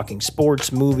contributors talking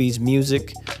sports, movies,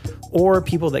 music, or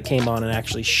people that came on and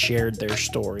actually shared their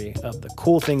story of the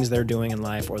cool things they're doing in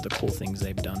life or the cool things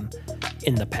they've done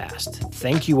in the past.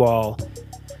 Thank you all.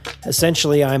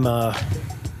 Essentially, I'm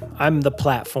the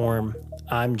platform.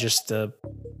 I'm just a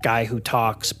guy who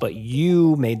talks, but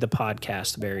you made the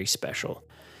podcast very special,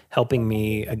 helping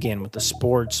me, again, with the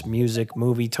sports, music,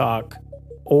 movie talk,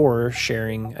 or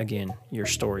sharing, again, your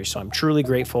story. So I'm truly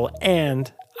grateful, and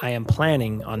I am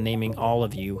planning on naming all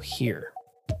of you here.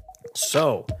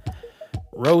 So,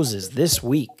 roses this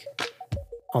week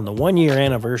on the 1 year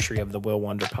anniversary of the Will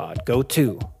Wonder Pod go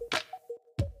to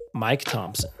Mike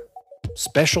Thompson,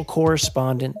 special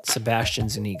correspondent Sebastian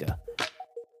Zuniga,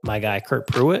 my guy Kurt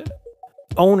Pruitt,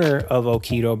 owner of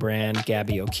Okido brand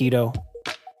Gabby Okido,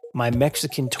 my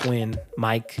Mexican twin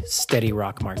Mike Steady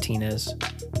Rock Martinez,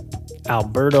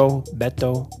 Alberto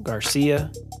Beto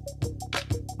Garcia,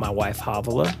 my wife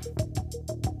Havala,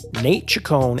 Nate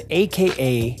Chacon,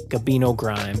 aka Gabino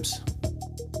Grimes,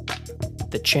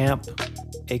 the champ,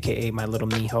 aka my little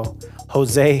mijo,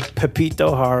 Jose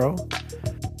Pepito Haro,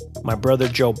 my brother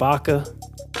Joe Baca,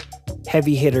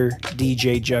 heavy hitter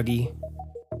DJ Juggy,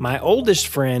 my oldest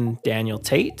friend Daniel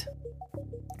Tate,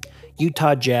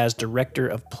 Utah Jazz Director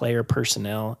of Player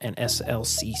Personnel and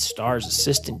SLC Stars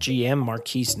Assistant GM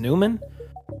Marquise Newman,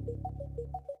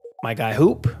 my guy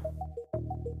Hoop,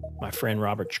 my friend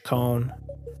Robert Chacon,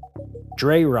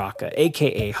 Dre Rocca,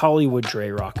 a.k.a. Hollywood Dre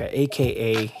Rocca,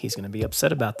 a.k.a. he's going to be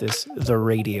upset about this, the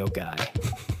radio guy.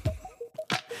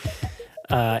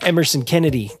 Emerson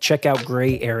Kennedy, check out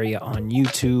Gray Area on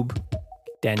YouTube.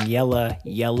 Daniela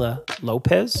Yella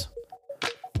Lopez,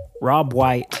 Rob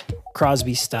White,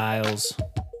 Crosby Styles,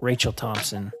 Rachel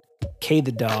Thompson, Kay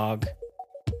the Dog,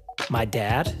 my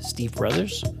dad, Steve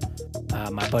Brothers,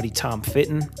 my buddy Tom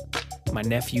Fitton, my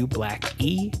nephew Black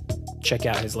E. Check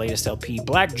out his latest LP,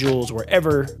 Black Jewels,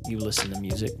 wherever you listen to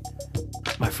music.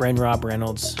 My friend Rob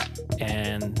Reynolds,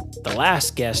 and the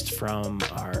last guest from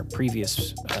our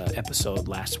previous episode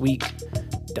last week,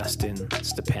 Dustin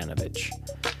Stepanovich.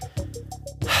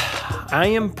 I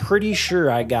am pretty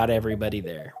sure I got everybody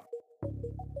there.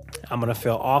 I'm going to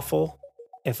feel awful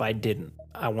if I didn't.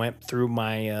 I went through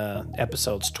my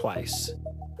episodes twice.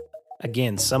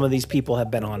 Again, some of these people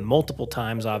have been on multiple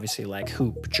times, obviously, like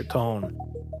Hoop, Chacon,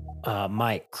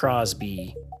 Mike,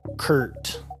 Crosby,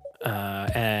 Kurt,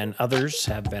 and others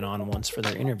have been on once for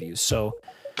their interviews. So,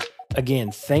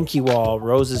 again, thank you all.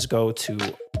 Roses go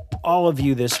to all of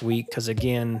you this week because,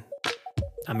 again,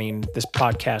 I mean, this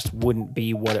podcast wouldn't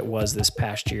be what it was this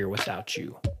past year without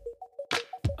you.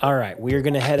 All right, we are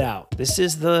going to head out. This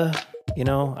is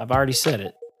I've already said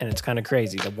it, and it's kind of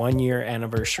crazy. The 1 year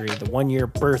anniversary, the 1 year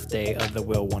birthday of the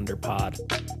Will Wonder Pod.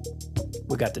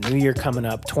 We got the new year coming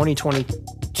up,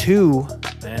 2022.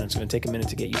 Man, it's going to take a minute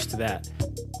to get used to that.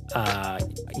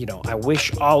 I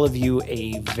wish all of you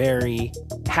a very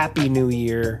happy new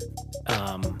year.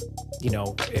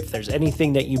 If there's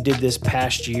anything that you did this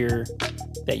past year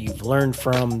that you've learned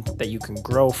from, that you can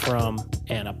grow from,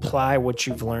 and apply what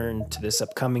you've learned to this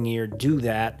upcoming year. Do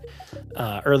that.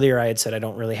 Earlier, I had said I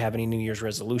don't really have any New Year's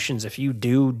resolutions. If you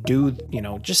do,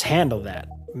 just handle that.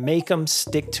 Make them,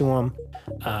 stick to them.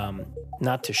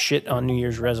 Not to shit on New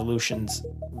Year's resolutions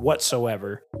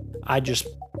whatsoever. I just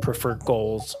prefer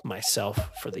goals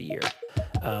myself for the year.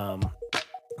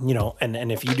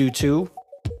 And if you do too,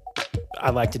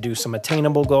 I like to do some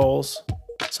attainable goals,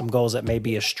 some goals that may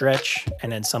be a stretch,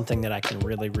 and then something that I can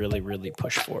really, really, really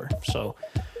push for. So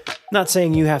not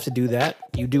saying you have to do that.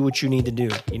 You do what you need to do.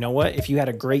 You know what? If you had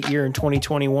a great year in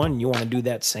 2021, you want to do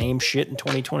that same shit in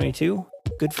 2022,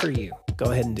 good for you.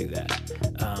 Go ahead and do that.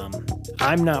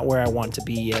 I'm not where I want to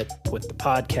be yet with the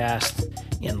podcast,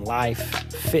 in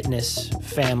life, fitness,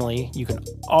 family. You can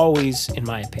always, in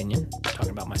my opinion, talking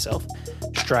about myself,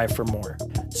 strive for more.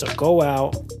 So go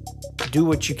out, do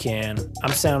what you can.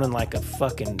 I'm sounding like a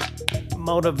fucking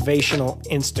motivational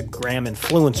Instagram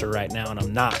influencer right now, and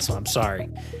I'm not, so I'm sorry.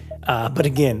 But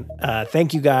again,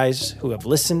 thank you guys who have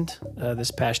listened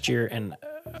this past year. And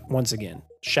once again,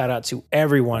 shout out to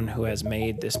everyone who has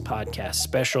made this podcast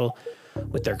special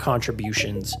with their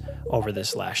contributions over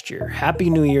this last year. Happy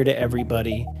New Year to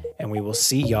everybody, and we will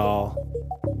see y'all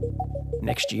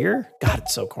next year. God,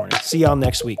 it's so corny. See y'all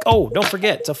next week. Oh, don't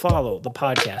forget to follow the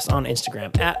podcast on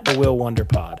Instagram at The Will Wonder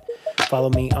Pod. Follow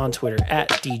me on Twitter at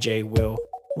DJ Will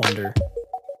Wonder.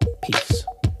 Peace.